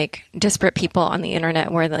mean like disparate people on the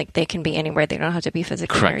internet where like they can be anywhere. They don't have to be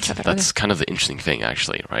physically near each other. That's kind of the interesting thing,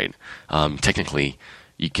 actually, right? Technically,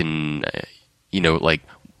 you can,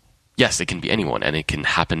 yes, it can be anyone and it can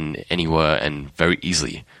happen anywhere and very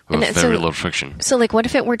easily with very little friction. So like, what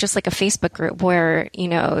if it were just like a Facebook group where,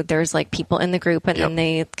 there's like people in the group and then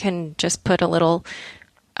they can just put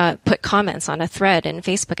put comments on a thread in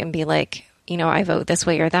Facebook and be like, I vote this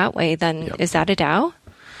way or that way, then is that a DAO?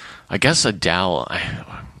 I guess a DAO,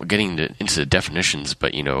 we're getting into the definitions,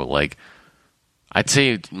 but, I'd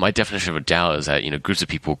say my definition of a DAO is that, groups of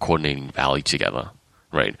people coordinating value together,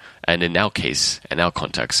 right? And in our case, in our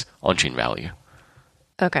context, on-chain value.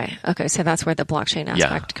 Okay, so that's where the blockchain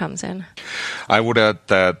aspect comes in. I would add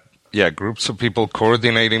that, groups of people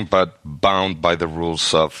coordinating, but bound by the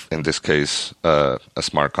rules of, in this case, a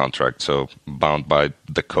smart contract. So bound by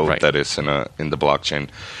the code that is in the blockchain.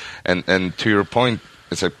 And to your point,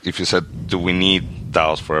 it's like if you said, do we need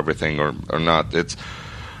DAOs for everything or not?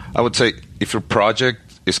 I would say if your project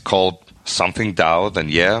is called something DAO, then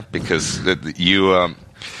because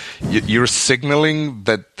you're signaling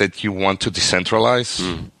that you want to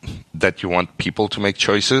decentralize, that you want people to make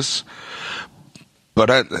choices. But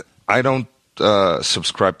I don't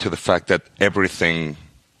subscribe to the fact that every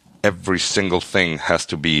single thing has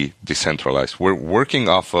to be decentralized. We're working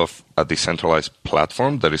off of a decentralized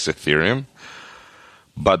platform that is Ethereum.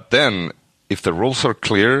 But then, if the rules are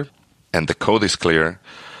clear and the code is clear,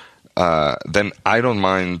 then I don't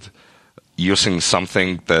mind using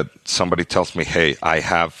something that somebody tells me, hey, I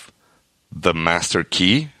have the master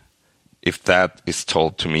key, if that is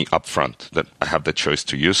told to me upfront, that I have the choice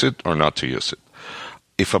to use it or not to use it.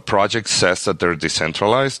 If a project says that they're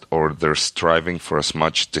decentralized or they're striving for as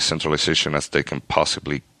much decentralization as they can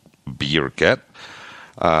possibly be or get,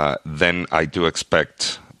 then I do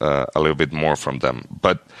expect a little bit more from them.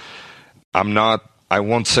 But I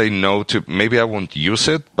won't say no to, maybe I won't use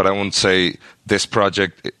it, but I won't say this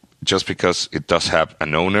project, just because it does have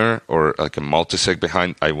an owner or like a multisig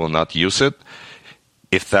behind, I will not use it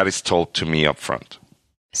if that is told to me upfront.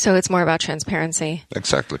 So it's more about transparency.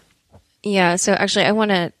 Exactly. Yeah, so actually I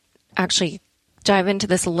want to dive into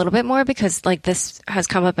this a little bit more because like this has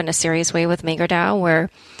come up in a serious way with MakerDAO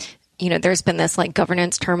where, there's been this like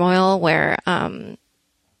governance turmoil where,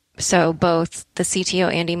 so both the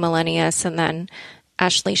CTO, Andy Milenius, and then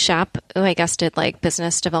Ashley Schapp, who I guess did like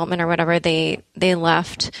business development or whatever, they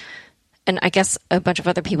left. And I guess a bunch of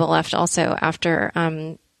other people left also after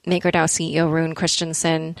MakerDAO CEO Rune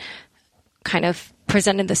Christensen kind of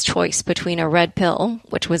presented this choice between a red pill,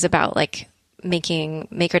 which was about like making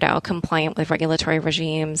MakerDAO compliant with regulatory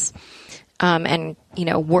regimes and,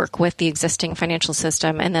 work with the existing financial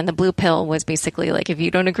system. And then the blue pill was basically like, if you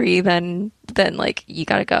don't agree, then like you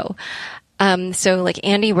got to go. So like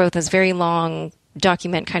Andy wrote this very long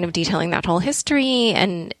document kind of detailing that whole history.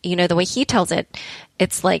 And, the way he tells it,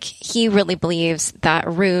 it's like he really believes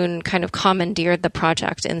that Rune kind of commandeered the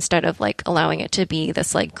project instead of like allowing it to be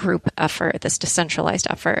this like group effort, this decentralized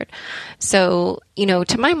effort. So,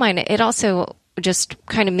 to my mind, it also just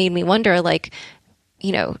kind of made me wonder like,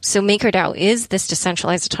 so MakerDAO is this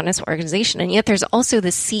decentralized autonomous organization, and yet there's also the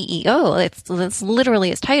CEO. That's literally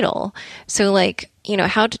his title. So like,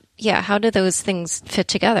 how do those things fit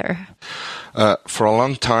together? For a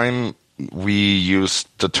long time, we used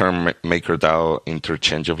the term MakerDAO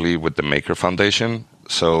interchangeably with the Maker Foundation.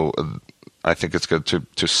 So I think it's good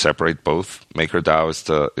to separate both. MakerDAO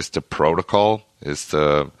is the protocol, is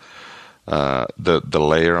the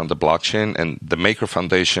layer on the blockchain, and the Maker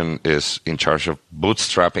Foundation is in charge of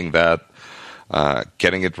bootstrapping that,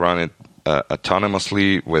 getting it run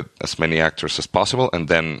autonomously with as many actors as possible, and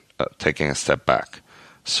then taking a step back.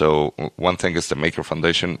 So one thing is the Maker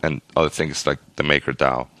Foundation, and other thing is like the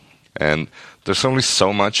MakerDAO. And there's only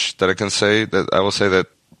so much that I can say. That I will say that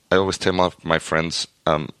I always tell my friends,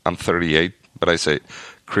 I'm 38, but I say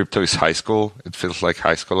crypto is high school. It feels like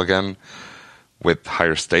high school again, with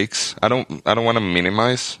higher stakes. I don't want to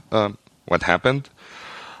minimize what happened,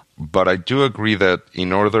 but I do agree that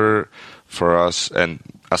in order for us, and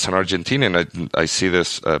as an Argentinian, I see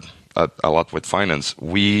this a lot with finance.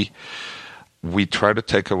 We try to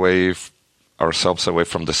take ourselves away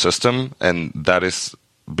from the system, and that is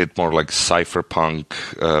a bit more like cypherpunk,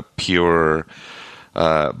 pure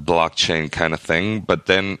blockchain kind of thing. But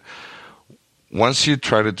then once you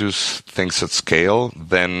try to do things at scale,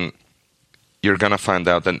 then you're going to find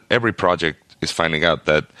out, and every project is finding out,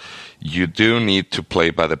 that you do need to play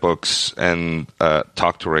by the books and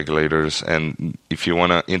talk to regulators. And if you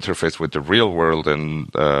want to interface with the real world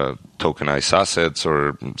and tokenize assets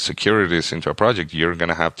or securities into a project, you're going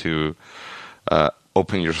to have to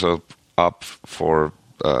open yourself up for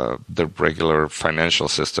the regular financial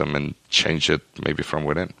system and change it maybe from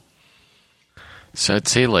within. So I'd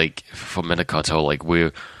say, like, for Metacartel, like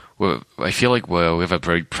I feel like we have a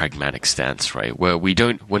very pragmatic stance, right? Where we're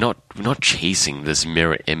not chasing this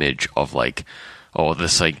mirror image of like, or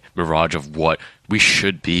this like mirage of what we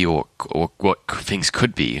should be or what things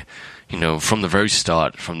could be. You know, from the very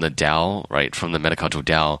start, from the DAO, right, from the Metacartel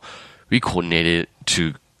DAO, we coordinated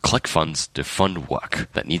to collect funds to fund work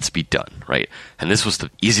that needs to be done, right? And this was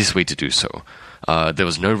the easiest way to do so. There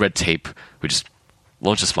was no red tape. We just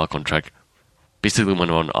launched a smart contract, basically went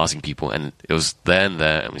on asking people, and it was there,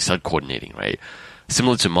 and we started coordinating, right?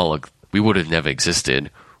 Similar to Moloch, we would have never existed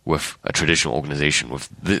with a traditional organization with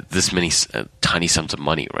this many tiny sums of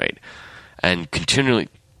money, right? And continuing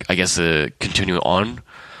on,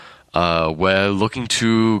 we're looking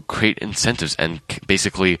to create incentives, and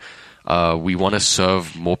basically we want to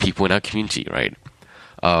serve more people in our community, right?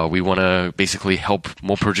 We want to basically help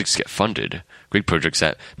more projects get funded, great projects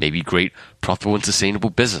that may be great, profitable, and sustainable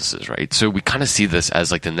businesses, right? So we kind of see this as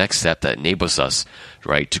like the next step that enables us,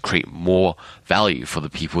 right, to create more value for the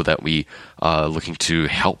people that we are looking to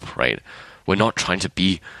help, right? We're not trying to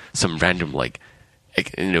be some random, like,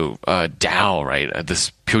 DAO, right?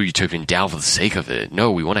 This pure utopian DAO for the sake of it. No,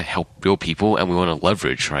 we want to help real people, and we want to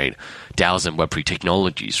leverage, right, DAOs and Web3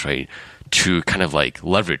 technologies, right, to kind of like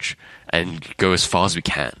leverage and go as far as we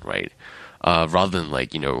can, right? Rather than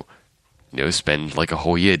like, spend like a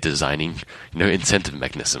whole year designing, incentive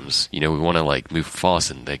mechanisms. We want to like move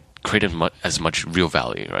fast and like create as much real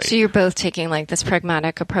value, right? So you're both taking like this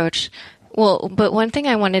pragmatic approach. Well, but one thing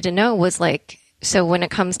I wanted to know was like, so when it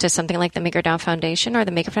comes to something like the MakerDAO Foundation or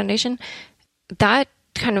the Maker Foundation, that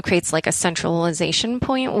kind of creates like a centralization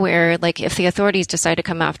point where like if the authorities decide to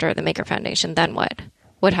come after the Maker Foundation, then what?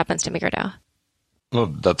 What happens to MakerDAO? Well,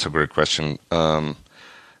 that's a great question.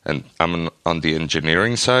 And I'm on the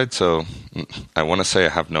engineering side, so I want to say I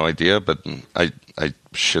have no idea, but I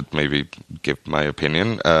should maybe give my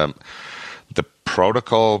opinion. The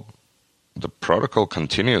protocol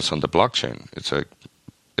continues on the blockchain. It's like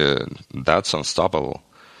that's unstoppable.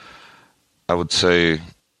 I would say,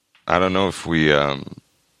 I don't know if we.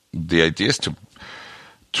 The idea is to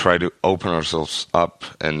try to open ourselves up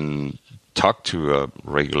and talk to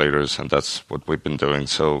regulators, and that's what we've been doing.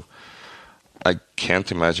 So I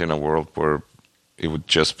can't imagine a world where it would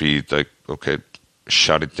just be like, okay,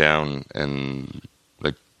 shut it down and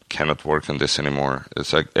like cannot work on this anymore.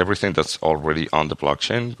 It's like everything that's already on the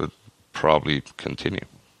blockchain would probably continue.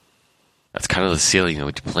 That's kind of the ceiling that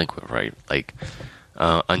we plank with, right? Like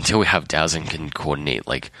until we have DAOs and can coordinate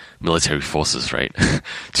like military forces, right,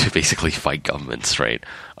 to basically fight governments, right?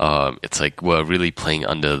 It's like we're really playing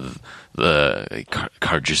under the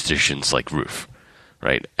current jurisdiction's like roof,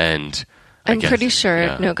 right? And I'm pretty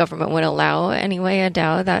sure no government would allow anyway a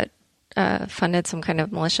DAO that funded some kind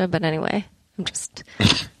of militia. But anyway, I'm just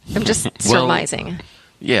surmising.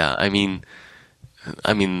 Yeah, I mean,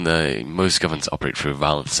 most governments operate through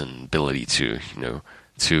violence and ability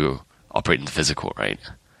to operate in the physical, right?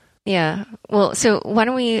 Yeah. Well, so why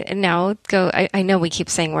don't we now go? I know we keep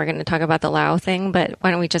saying we're going to talk about the Lao thing, but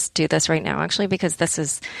why don't we just do this right now, actually, because this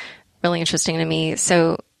is really interesting to me.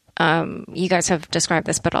 So you guys have described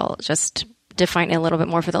this, but I'll just define it a little bit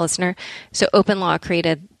more for the listener. So OpenLaw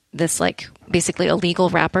created this like basically a legal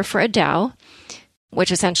wrapper for a DAO,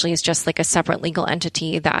 which essentially is just like a separate legal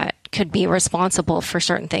entity that could be responsible for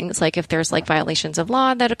certain things, like if there's like violations of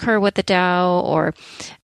law that occur with the DAO, or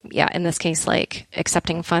in this case, like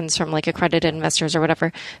accepting funds from like accredited investors or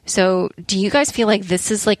whatever. So do you guys feel like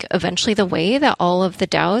this is like eventually the way that all of the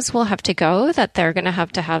DAOs will have to go, that they're going to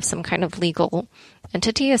have some kind of legal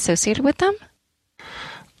entity associated with them?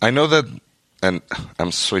 I know that, and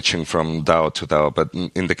I'm switching from DAO to DAO, but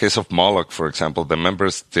in the case of Moloch, for example, the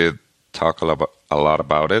members did talk a lot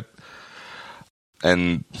about it.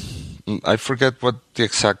 And I forget what the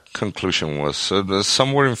exact conclusion was.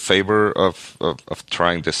 Some were in favor of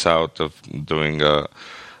trying this out, of doing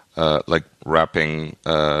like wrapping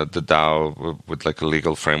the DAO with like a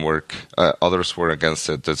legal framework. Others were against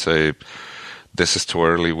it. They say, this is too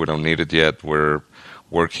early, we don't need it yet. We're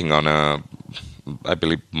working on I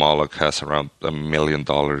believe Moloch has around $1 million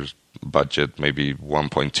budget, maybe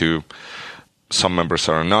 1.2. Some members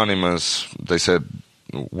are anonymous. They said,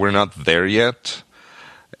 we're not there yet.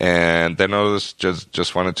 And then others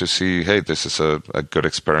just wanted to see, hey, this is a good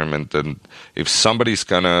experiment. And if somebody's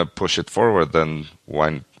going to push it forward, then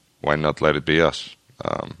why not let it be us?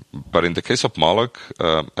 But in the case of Moloch,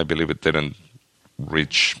 I believe it didn't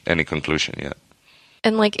reach any conclusion yet.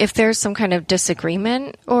 And like, if there's some kind of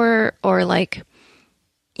disagreement or like,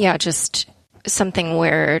 yeah, just something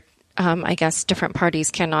where I guess different parties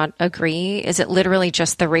cannot agree, is it literally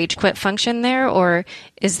just the rage quit function there, or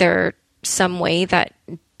is there some way that,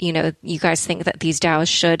 you know, you guys think that these DAOs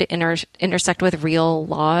should intersect with real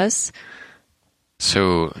laws?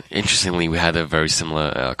 So, interestingly, we had a very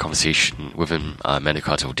similar conversation within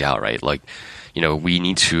Metacartel DAO, right? Like, you know, we're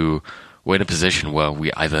in a position where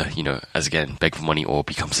we either, you know, as again, beg for money or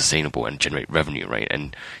become sustainable and generate revenue, right?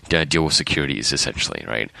 And deal with securities, essentially,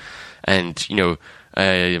 right? And, you know,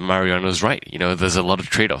 Mariano's right. You know, there's a lot of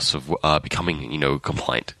trade-offs of becoming, you know,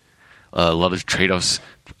 compliant. A lot of trade-offs,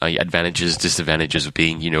 advantages, disadvantages of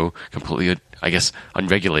being, you know, completely, I guess,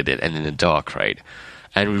 unregulated and in the dark, right?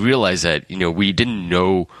 And we realized that, you know, we didn't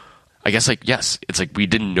know, I guess, like, yes, it's like we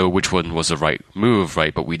didn't know which one was the right move,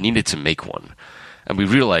 right? But we needed to make one. And we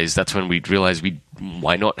realized, that's when we realized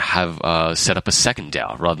why not have set up a second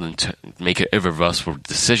DAO rather than to make an irreversible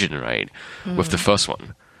decision, right, with the first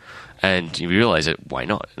one. And we realized that why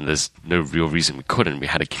not? And there's no real reason we couldn't. We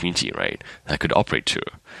had a community, right, that could operate too.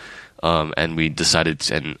 And we decided,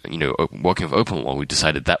 and, you know, working with OpenWall, we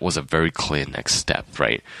decided that was a very clear next step,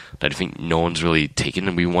 right? That I think no one's really taken,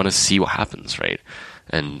 and we want to see what happens, right?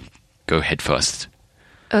 And go head first.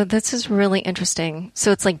 Oh, this is really interesting.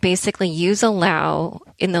 So it's like basically use allow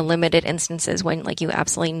in the limited instances when like you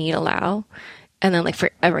absolutely need allow, and then like for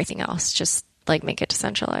everything else, just like make it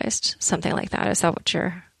decentralized, something like that. Is that what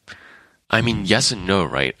you're? I mean, yes and no,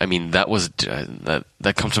 right? I mean, that was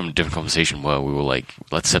that comes from a different conversation where we were like,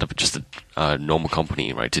 let's set up just a normal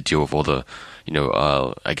company, right, to deal with all the, you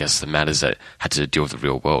know, I guess the matters that had to deal with the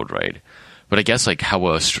real world, right? But I guess like how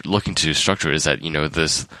we're looking to structure is that, you know,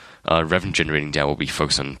 this revenue generating DAO will be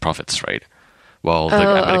focused on profits, right? Well,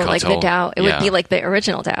 like the DAO, it would be like the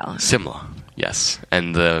original DAO. Similar, yes,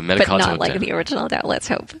 and the Metacartel, but not like the original DAO. Let's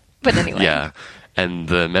hope. But anyway, yeah. And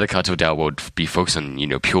the Metacartel DAO would be focused on, you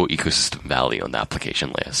know, pure ecosystem value on the application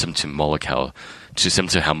layer, similar to Moloch, how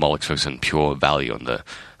Moloch focuses on pure value on the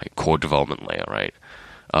like, core development layer, right?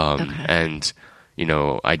 Okay. And, you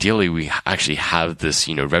know, ideally we actually have this,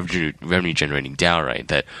 you know, revenue generating DAO, right,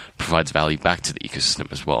 that provides value back to the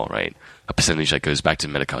ecosystem as well, right? A percentage that goes back to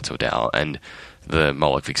Metacartel DAO and the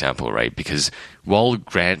Moloch, for example, right? Because while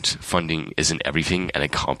grant funding isn't everything and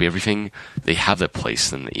it can't be everything, they have their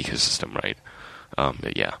place in the ecosystem, right?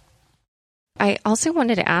 Yeah. I also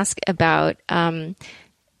wanted to ask about the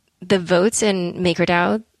votes in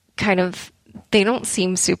MakerDAO. Kind of, they don't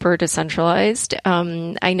seem super decentralized.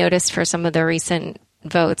 I noticed for some of the recent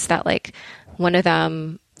votes that like one of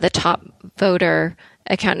them, the top voter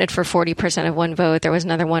accounted for 40% of one vote. There was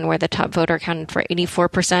another one where the top voter accounted for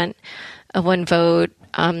 84% of one vote.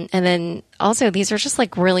 And then also these are just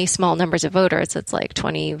like really small numbers of voters. It's like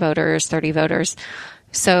 20 voters, 30 voters.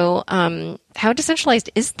 So how decentralized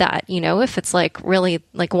is that, you know, if it's like really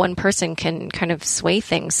like one person can kind of sway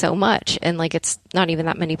things so much and like it's not even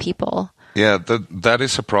that many people? Yeah, that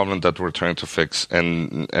is a problem that we're trying to fix.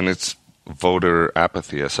 And it's voter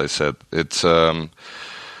apathy, as I said. It's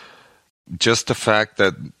just the fact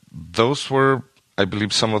that those were, I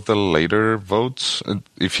believe, some of the later votes.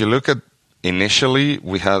 If you look at initially,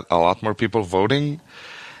 we had a lot more people voting.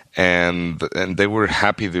 And they were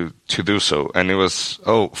happy to do so. And it was,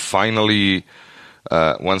 finally,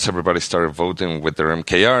 once everybody started voting with their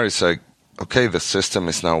MKR, it's like, okay, the system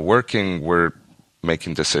is now working. We're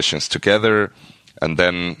making decisions together. And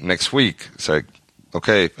then next week, it's like,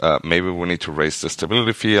 okay, maybe we need to raise the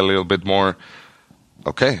stability fee a little bit more.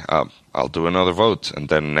 Okay, I'll do another vote. And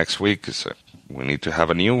then next week, it's like, we need to have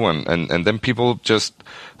a new one. And then people just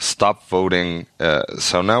stop voting.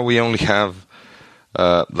 So now we only have,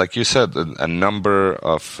 like you said, a number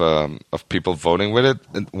of people voting with it.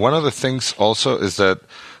 And one of the things also is that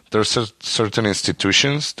There are certain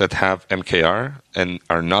institutions that have MKR and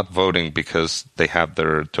are not voting because they have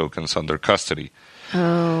their tokens under custody.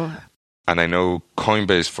 Oh. And I know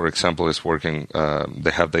Coinbase, for example, is working.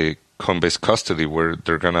 They have the Coinbase custody where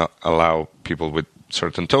they're going to allow people with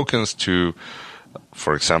certain tokens to,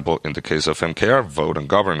 for example, in the case of MKR, vote on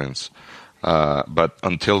governance. But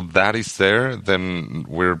until that is there, then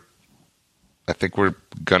I think we're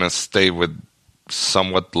going to stay with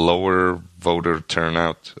somewhat lower voter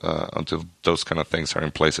turnout until those kind of things are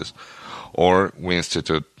in places. Or we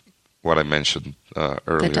institute what I mentioned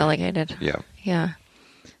earlier. The delegated. Yeah. Yeah.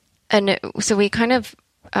 And so we kind of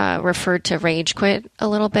referred to rage quit a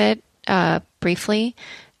little bit briefly.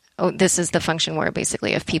 Oh, this is the function where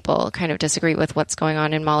basically if people kind of disagree with what's going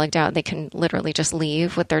on in Moloch DAO, they can literally just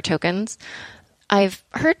leave with their tokens. I've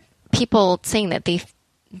heard people saying that they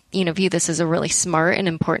view this as a really smart and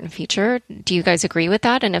important feature. Do you guys agree with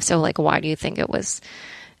that? And if so, like, why do you think it was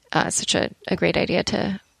such a great idea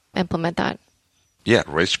to implement that? Yeah,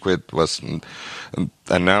 rage quit was, and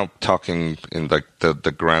now talking in like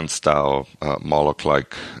the grand style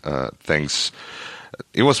Moloch-like things,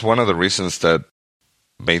 it was one of the reasons that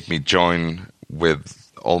made me join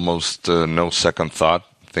with almost no second thought,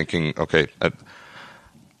 thinking, okay,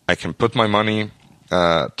 I can put my money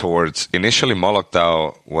towards. Initially, Moloch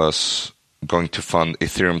DAO was going to fund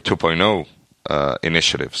Ethereum 2.0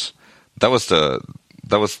 initiatives. That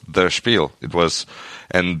was their spiel. It was,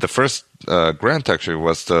 and the first grant actually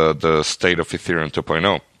was the State of Ethereum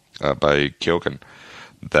 2.0 by Kyokan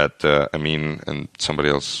that Amin and somebody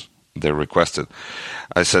else they requested.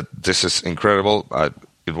 I said, this is incredible.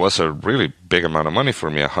 It was a really big amount of money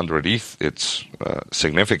for me, 100 ETH. It's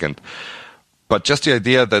significant. But just the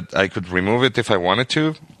idea that I could remove it if I wanted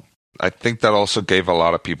to, I think that also gave a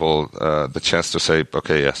lot of people the chance to say,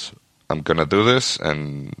 okay, yes, I'm going to do this.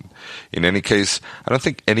 And in any case, I don't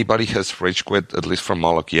think anybody has rage quit, at least from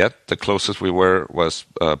Moloch yet. The closest we were was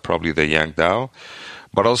probably the Yang DAO.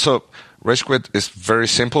 But also, rage quit is very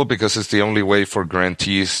simple because it's the only way for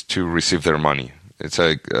grantees to receive their money. It's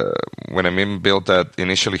like when Amin built that,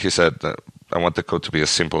 initially he said, I want the code to be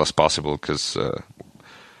as simple as possible because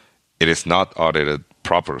it is not audited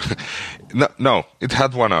proper. No, it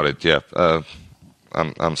had one audit, yeah.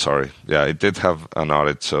 I'm sorry. Yeah, it did have an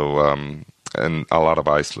audit, so and a lot of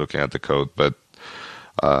eyes looking at the code, but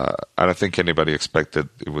I don't think anybody expected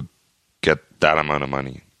it would get that amount of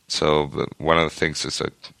money. So one of the things is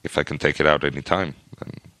that if I can take it out anytime.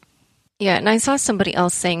 Yeah, and I saw somebody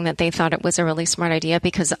else saying that they thought it was a really smart idea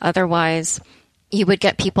because otherwise you would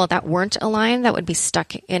get people that weren't aligned that would be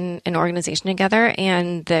stuck in an organization together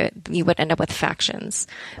and you would end up with factions.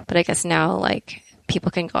 But I guess now, like,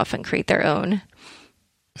 people can go off and create their own.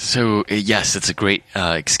 So, yes, it's a great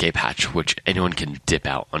escape hatch, which anyone can dip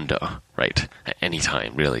out under, right? At any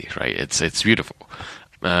time, really, right? It's beautiful.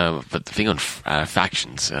 But the thing on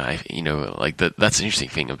factions, that's an interesting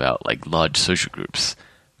thing about, like, large social groups.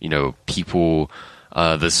 People,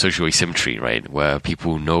 the social asymmetry, right? Where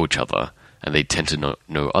people know each other and they tend to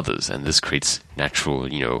know others. And this creates natural,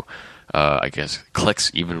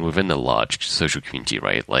 cliques even within a large social community,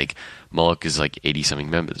 right? Like, Moloch is like 80-something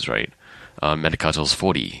members, right? Metacartel's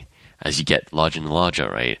 40. As you get larger and larger,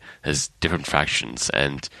 right, there's different factions,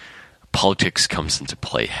 and politics comes into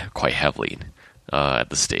play quite heavily at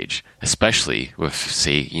this stage, especially with,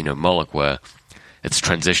 say, Moloch, where it's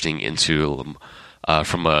transitioning into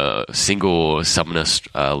from a single summoner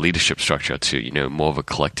leadership structure to, more of a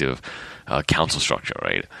collective council structure,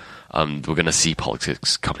 right? We're going to see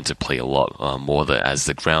politics come into play a lot more as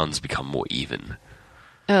the grounds become more even.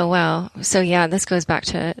 Oh, wow. So, yeah, this goes back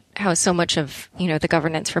to how so much of, the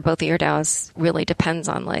governance for both of your DAOs really depends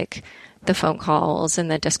on, like, the phone calls and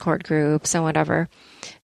the Discord groups and whatever.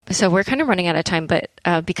 So we're kind of running out of time, but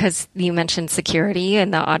because you mentioned security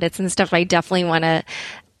and the audits and stuff, I definitely want to,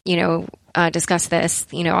 discuss this.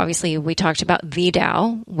 Obviously we talked about the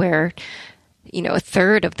DAO where, a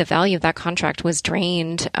third of the value of that contract was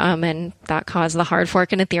drained, and that caused the hard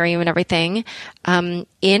fork in Ethereum and everything. In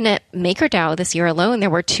MakerDAO this year alone, there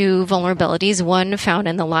were 2 vulnerabilities, one found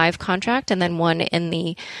in the live contract and then one in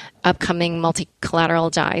the upcoming multi-collateral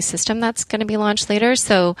DAI system that's going to be launched later.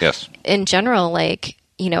 So yes. In general, like,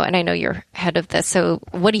 and I know you're head of this, so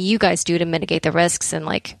what do you guys do to mitigate the risks, and,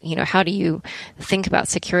 like, how do you think about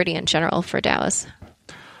security in general for DAOs?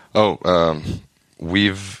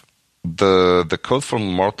 The code for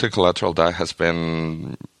multi-collateral DAI has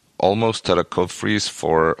been almost at a code freeze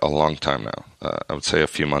for a long time now. I would say a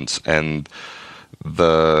few months. And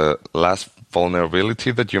the last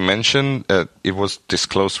vulnerability that you mentioned, it was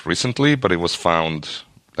disclosed recently, but it was found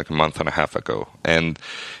like a month and a half ago. And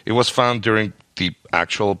it was found during the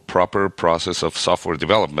actual proper process of software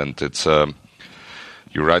development. It's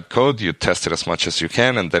you write code, you test it as much as you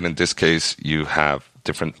can, and then in this case, you have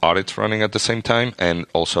different audits running at the same time and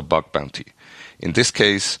also a bug bounty. In this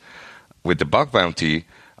case, with the bug bounty,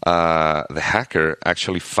 the hacker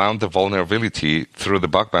actually found the vulnerability through the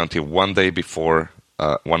bug bounty one day before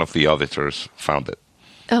one of the auditors found it.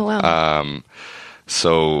 Oh, wow.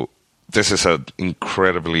 So this is an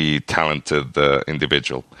incredibly talented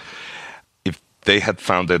individual. If they had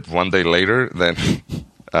found it one day later, then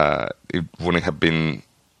it wouldn't have been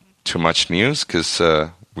too much news because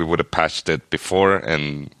we would have patched it before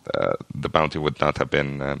and the bounty would not have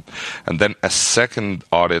been. And then a second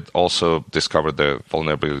audit also discovered the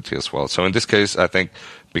vulnerability as well. So in this case, I think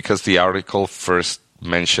because the article first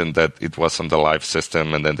mentioned that it was on the live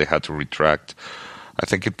system and then they had to retract, I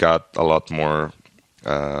think it got a lot more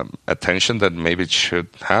attention than maybe it should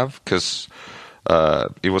have, because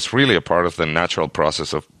it was really a part of the natural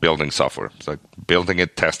process of building software. It's like building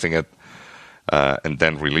it, testing it, and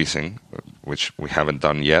then releasing, which we haven't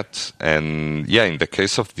done yet. And yeah, in the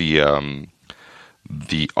case of the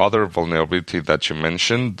other vulnerability that you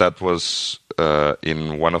mentioned, that was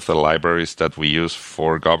in one of the libraries that we use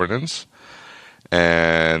for governance.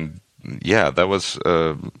 And yeah, that was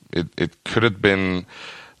it could have been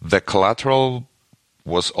the collateral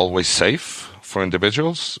was always safe for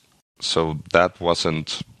individuals, so that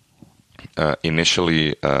wasn't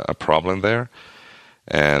initially a problem there.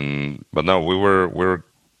 But no, we were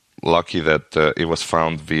lucky that it was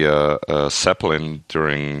found via Zeppelin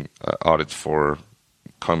during audit for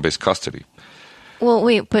Coinbase custody. Well,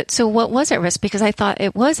 wait, but so what was at risk? Because I thought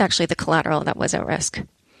it was actually the collateral that was at risk.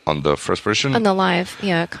 On the first version? On the live,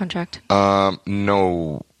 contract.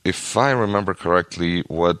 No. If I remember correctly,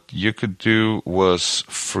 what you could do was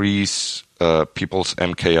freeze people's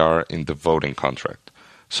MKR in the voting contract.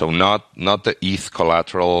 So not the ETH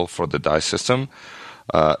collateral for the DAI system,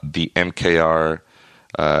 the MKR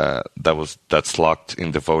that's locked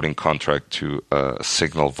in the voting contract to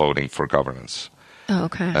signal voting for governance. Oh,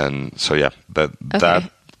 okay. And so yeah,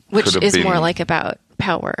 that which is more like about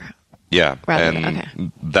power. Yeah,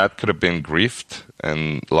 that could have been griefed,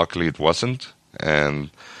 and luckily it wasn't. And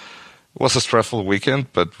it was a stressful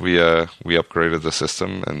weekend, but we upgraded the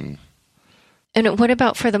system. And what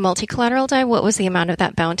about for the multi-collateral DAI? What was the amount of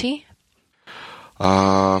that bounty?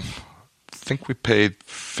 I think we paid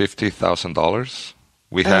 $50,000.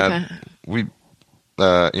 We had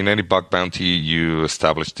in any bug bounty you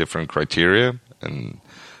establish different criteria, and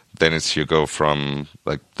then you go from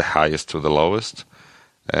like the highest to the lowest.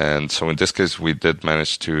 And so in this case, we did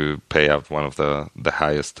manage to pay out one of the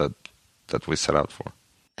highest that we set out for.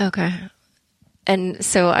 Okay. And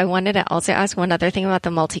so I wanted to also ask one other thing about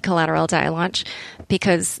the multi-collateral DAI launch,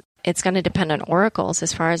 because it's going to depend on oracles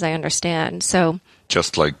as far as I understand. So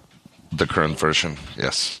just like the current version,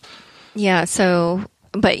 yes. Yeah. So,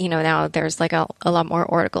 but now there's like a lot more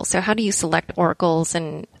oracles. So how do you select oracles,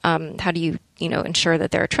 and how do you ensure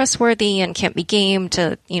that they're trustworthy and can't be gamed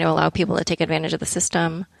to allow people to take advantage of the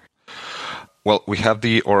system? Well, we have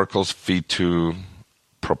the Oracle's V2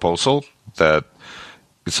 proposal that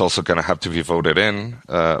it's also going to have to be voted in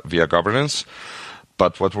via governance.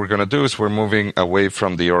 But what we're going to do is we're moving away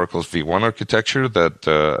from the Oracle's V1 architecture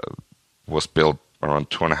that was built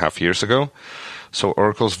around 2.5 years ago. So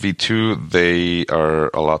Oracle's V2, they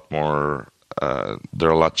are a lot more,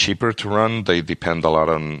 they're a lot cheaper to run. They depend a lot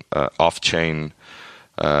on off-chain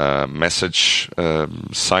message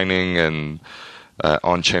signing and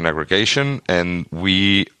on-chain aggregation. And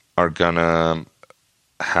we are going to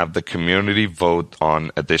have the community vote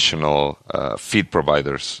on additional feed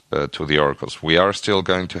providers to the oracles. We are still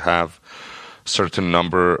going to have a certain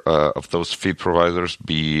number of those feed providers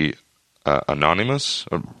be anonymous,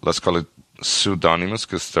 or let's call it pseudonymous,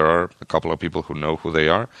 because there are a couple of people who know who they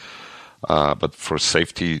are. But for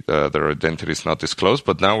safety, their identity is not disclosed.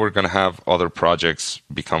 But now we're going to have other projects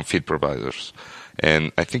become feed providers.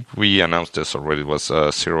 And I think we announced this already. It was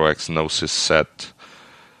 0x Gnosis Set.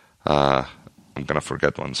 I'm going to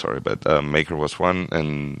forget one, sorry. But Maker was one,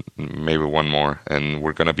 and maybe one more. And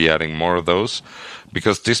we're going to be adding more of those.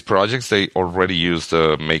 Because these projects, they already use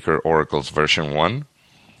the Maker Oracles version 1.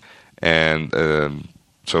 And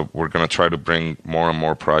so we're going to try to bring more and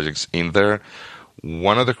more projects in there.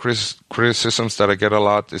 One of the criticisms that I get a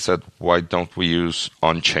lot is that why don't we use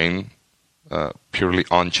on-chain, purely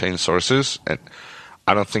on-chain sources? And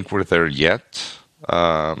I don't think we're there yet.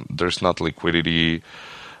 There's not liquidity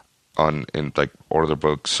in like order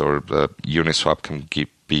books, or Uniswap can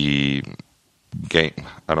be game.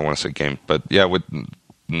 I don't want to say game, but yeah, with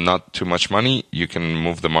not too much money, you can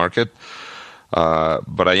move the market.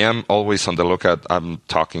 But I am always on the lookout. I've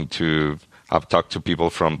talked to people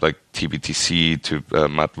from like TBTC to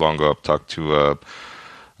Matt Longo. I've talked to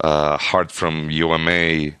Hart from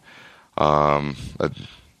UMA.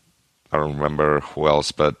 I don't remember who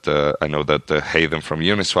else, but I know that Hayden from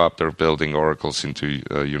Uniswap, they're building oracles into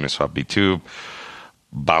Uniswap V2.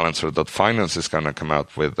 Balancer.finance is going to come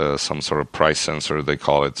out with some sort of price sensor, they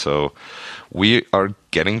call it. So we are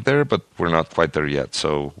getting there, but we're not quite there yet.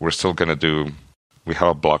 So we're still going to we have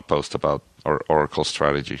a blog post about our oracle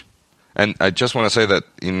strategy. And I just want to say that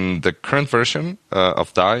in the current version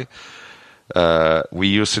of DAI, we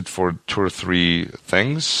use it for 2 or 3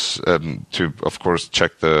 things to, of course,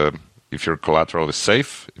 check if your collateral is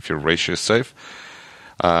safe, if your ratio is safe.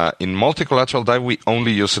 In multi-collateral DAI, we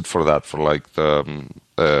only use it for that, for like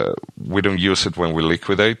we don't use it when we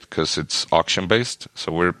liquidate because it's auction-based.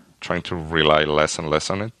 So we're trying to rely less and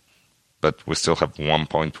less on it. But we still have one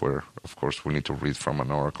point where, of course, we need to read from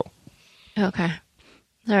an oracle. Okay.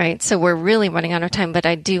 All right. So we're really running out of time, but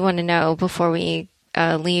I do want to know before we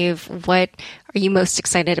leave, what are you most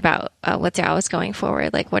excited about what DAO is going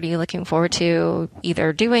forward? Like, what are you looking forward to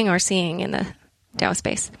either doing or seeing in the DAO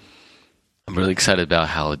space? I'm really excited about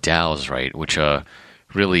how DAOs, right, which are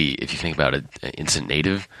really, if you think about it, instant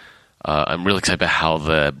native. I'm really excited about how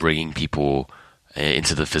they're bringing people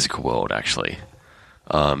into the physical world, actually.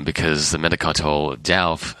 Because the Metacartel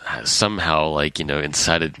DAO has somehow,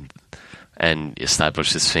 incited and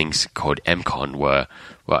established this thing called MCon, where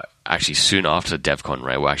actually soon after DevCon,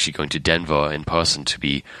 right, we're actually going to Denver in person to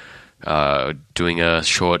be doing a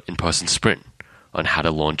short in-person sprint on how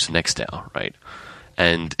to launch the next DAO, right?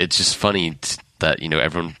 And it's just funny that,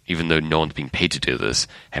 everyone, even though no one's being paid to do this,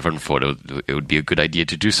 everyone thought it would be a good idea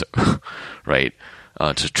to do so, right?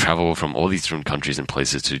 To travel from all these different countries and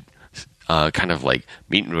places to kind of like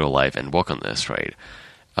meet in real life and work on this, right?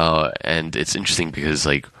 And it's interesting because,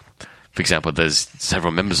 for example, there's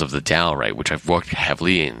several members of the DAO, right, which I've worked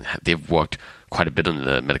heavily in. They've worked quite a bit on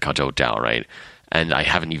the Metacartel DAO, right? And I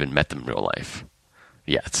haven't even met them in real life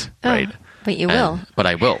yet, right? But you will. But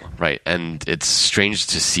I will, right? And it's strange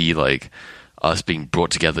to see us being brought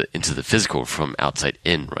together into the physical from outside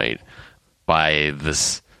in, right? By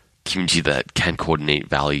this community that can coordinate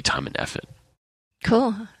value, time, and effort.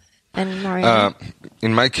 Cool. And Mariano?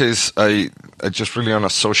 In my case, I just really on a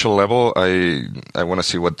social level, I want to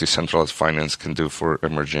see what decentralized finance can do for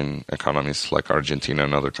emerging economies like Argentina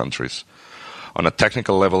and other countries. On a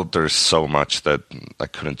technical level, there's so much that I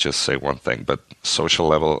couldn't just say one thing. But social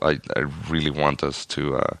level, I really want us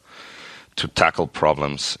to tackle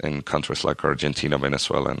problems in countries like Argentina,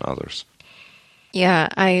 Venezuela, and others. Yeah,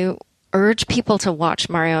 I urge people to watch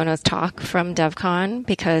Mariano's talk from DevCon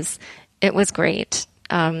because it was great.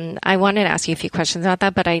 I wanted to ask you a few questions about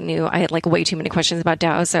that, but I knew I had way too many questions about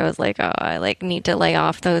DAO, so I was like, oh, I need to lay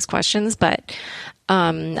off those questions. But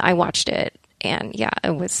I watched it, and yeah,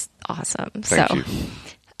 it was awesome. Thank you.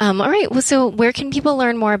 All right. Well, so where can people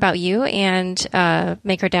learn more about you and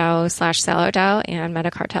MakerDAO/SalloDAO and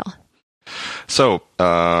Metacartel? So,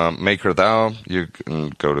 MakerDAO, you can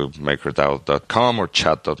go to makerdao.com or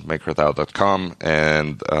chat.makerdao.com.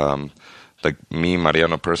 And me,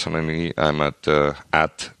 Mariano, personally, I'm at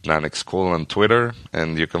 @NanexCool on Twitter.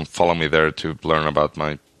 And you can follow me there to learn about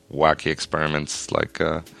my wacky experiments like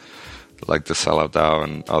the SalloDAO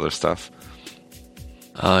and other stuff.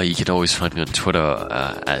 You can always find me on Twitter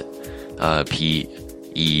at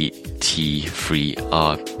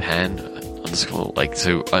PET3RPAN.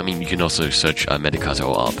 So, I mean, you can also search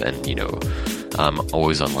Metacartel up, and, I'm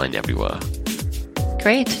always online everywhere.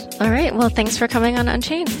 Great. All right. Well, thanks for coming on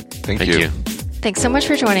Unchained. Thank you. Thanks so much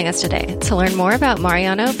for joining us today. To learn more about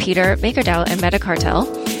Mariano, Peter, MakerDAO, and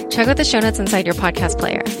Metacartel, check out the show notes inside your podcast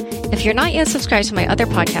player. If you're not yet subscribed to my other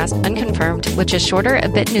podcast, Unconfirmed, which is shorter, a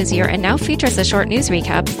bit newsier, and now features a short news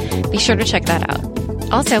recap, be sure to check that out.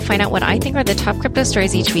 Also, find out what I think are the top crypto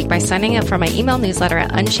stories each week by signing up for my email newsletter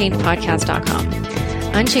at unchainedpodcast.com.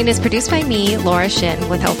 Unchained is produced by me, Laura Shin,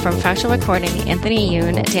 with help from Factual Recording, Anthony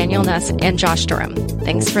Yoon, Daniel Nuss, and Josh Durham.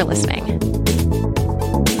 Thanks for listening.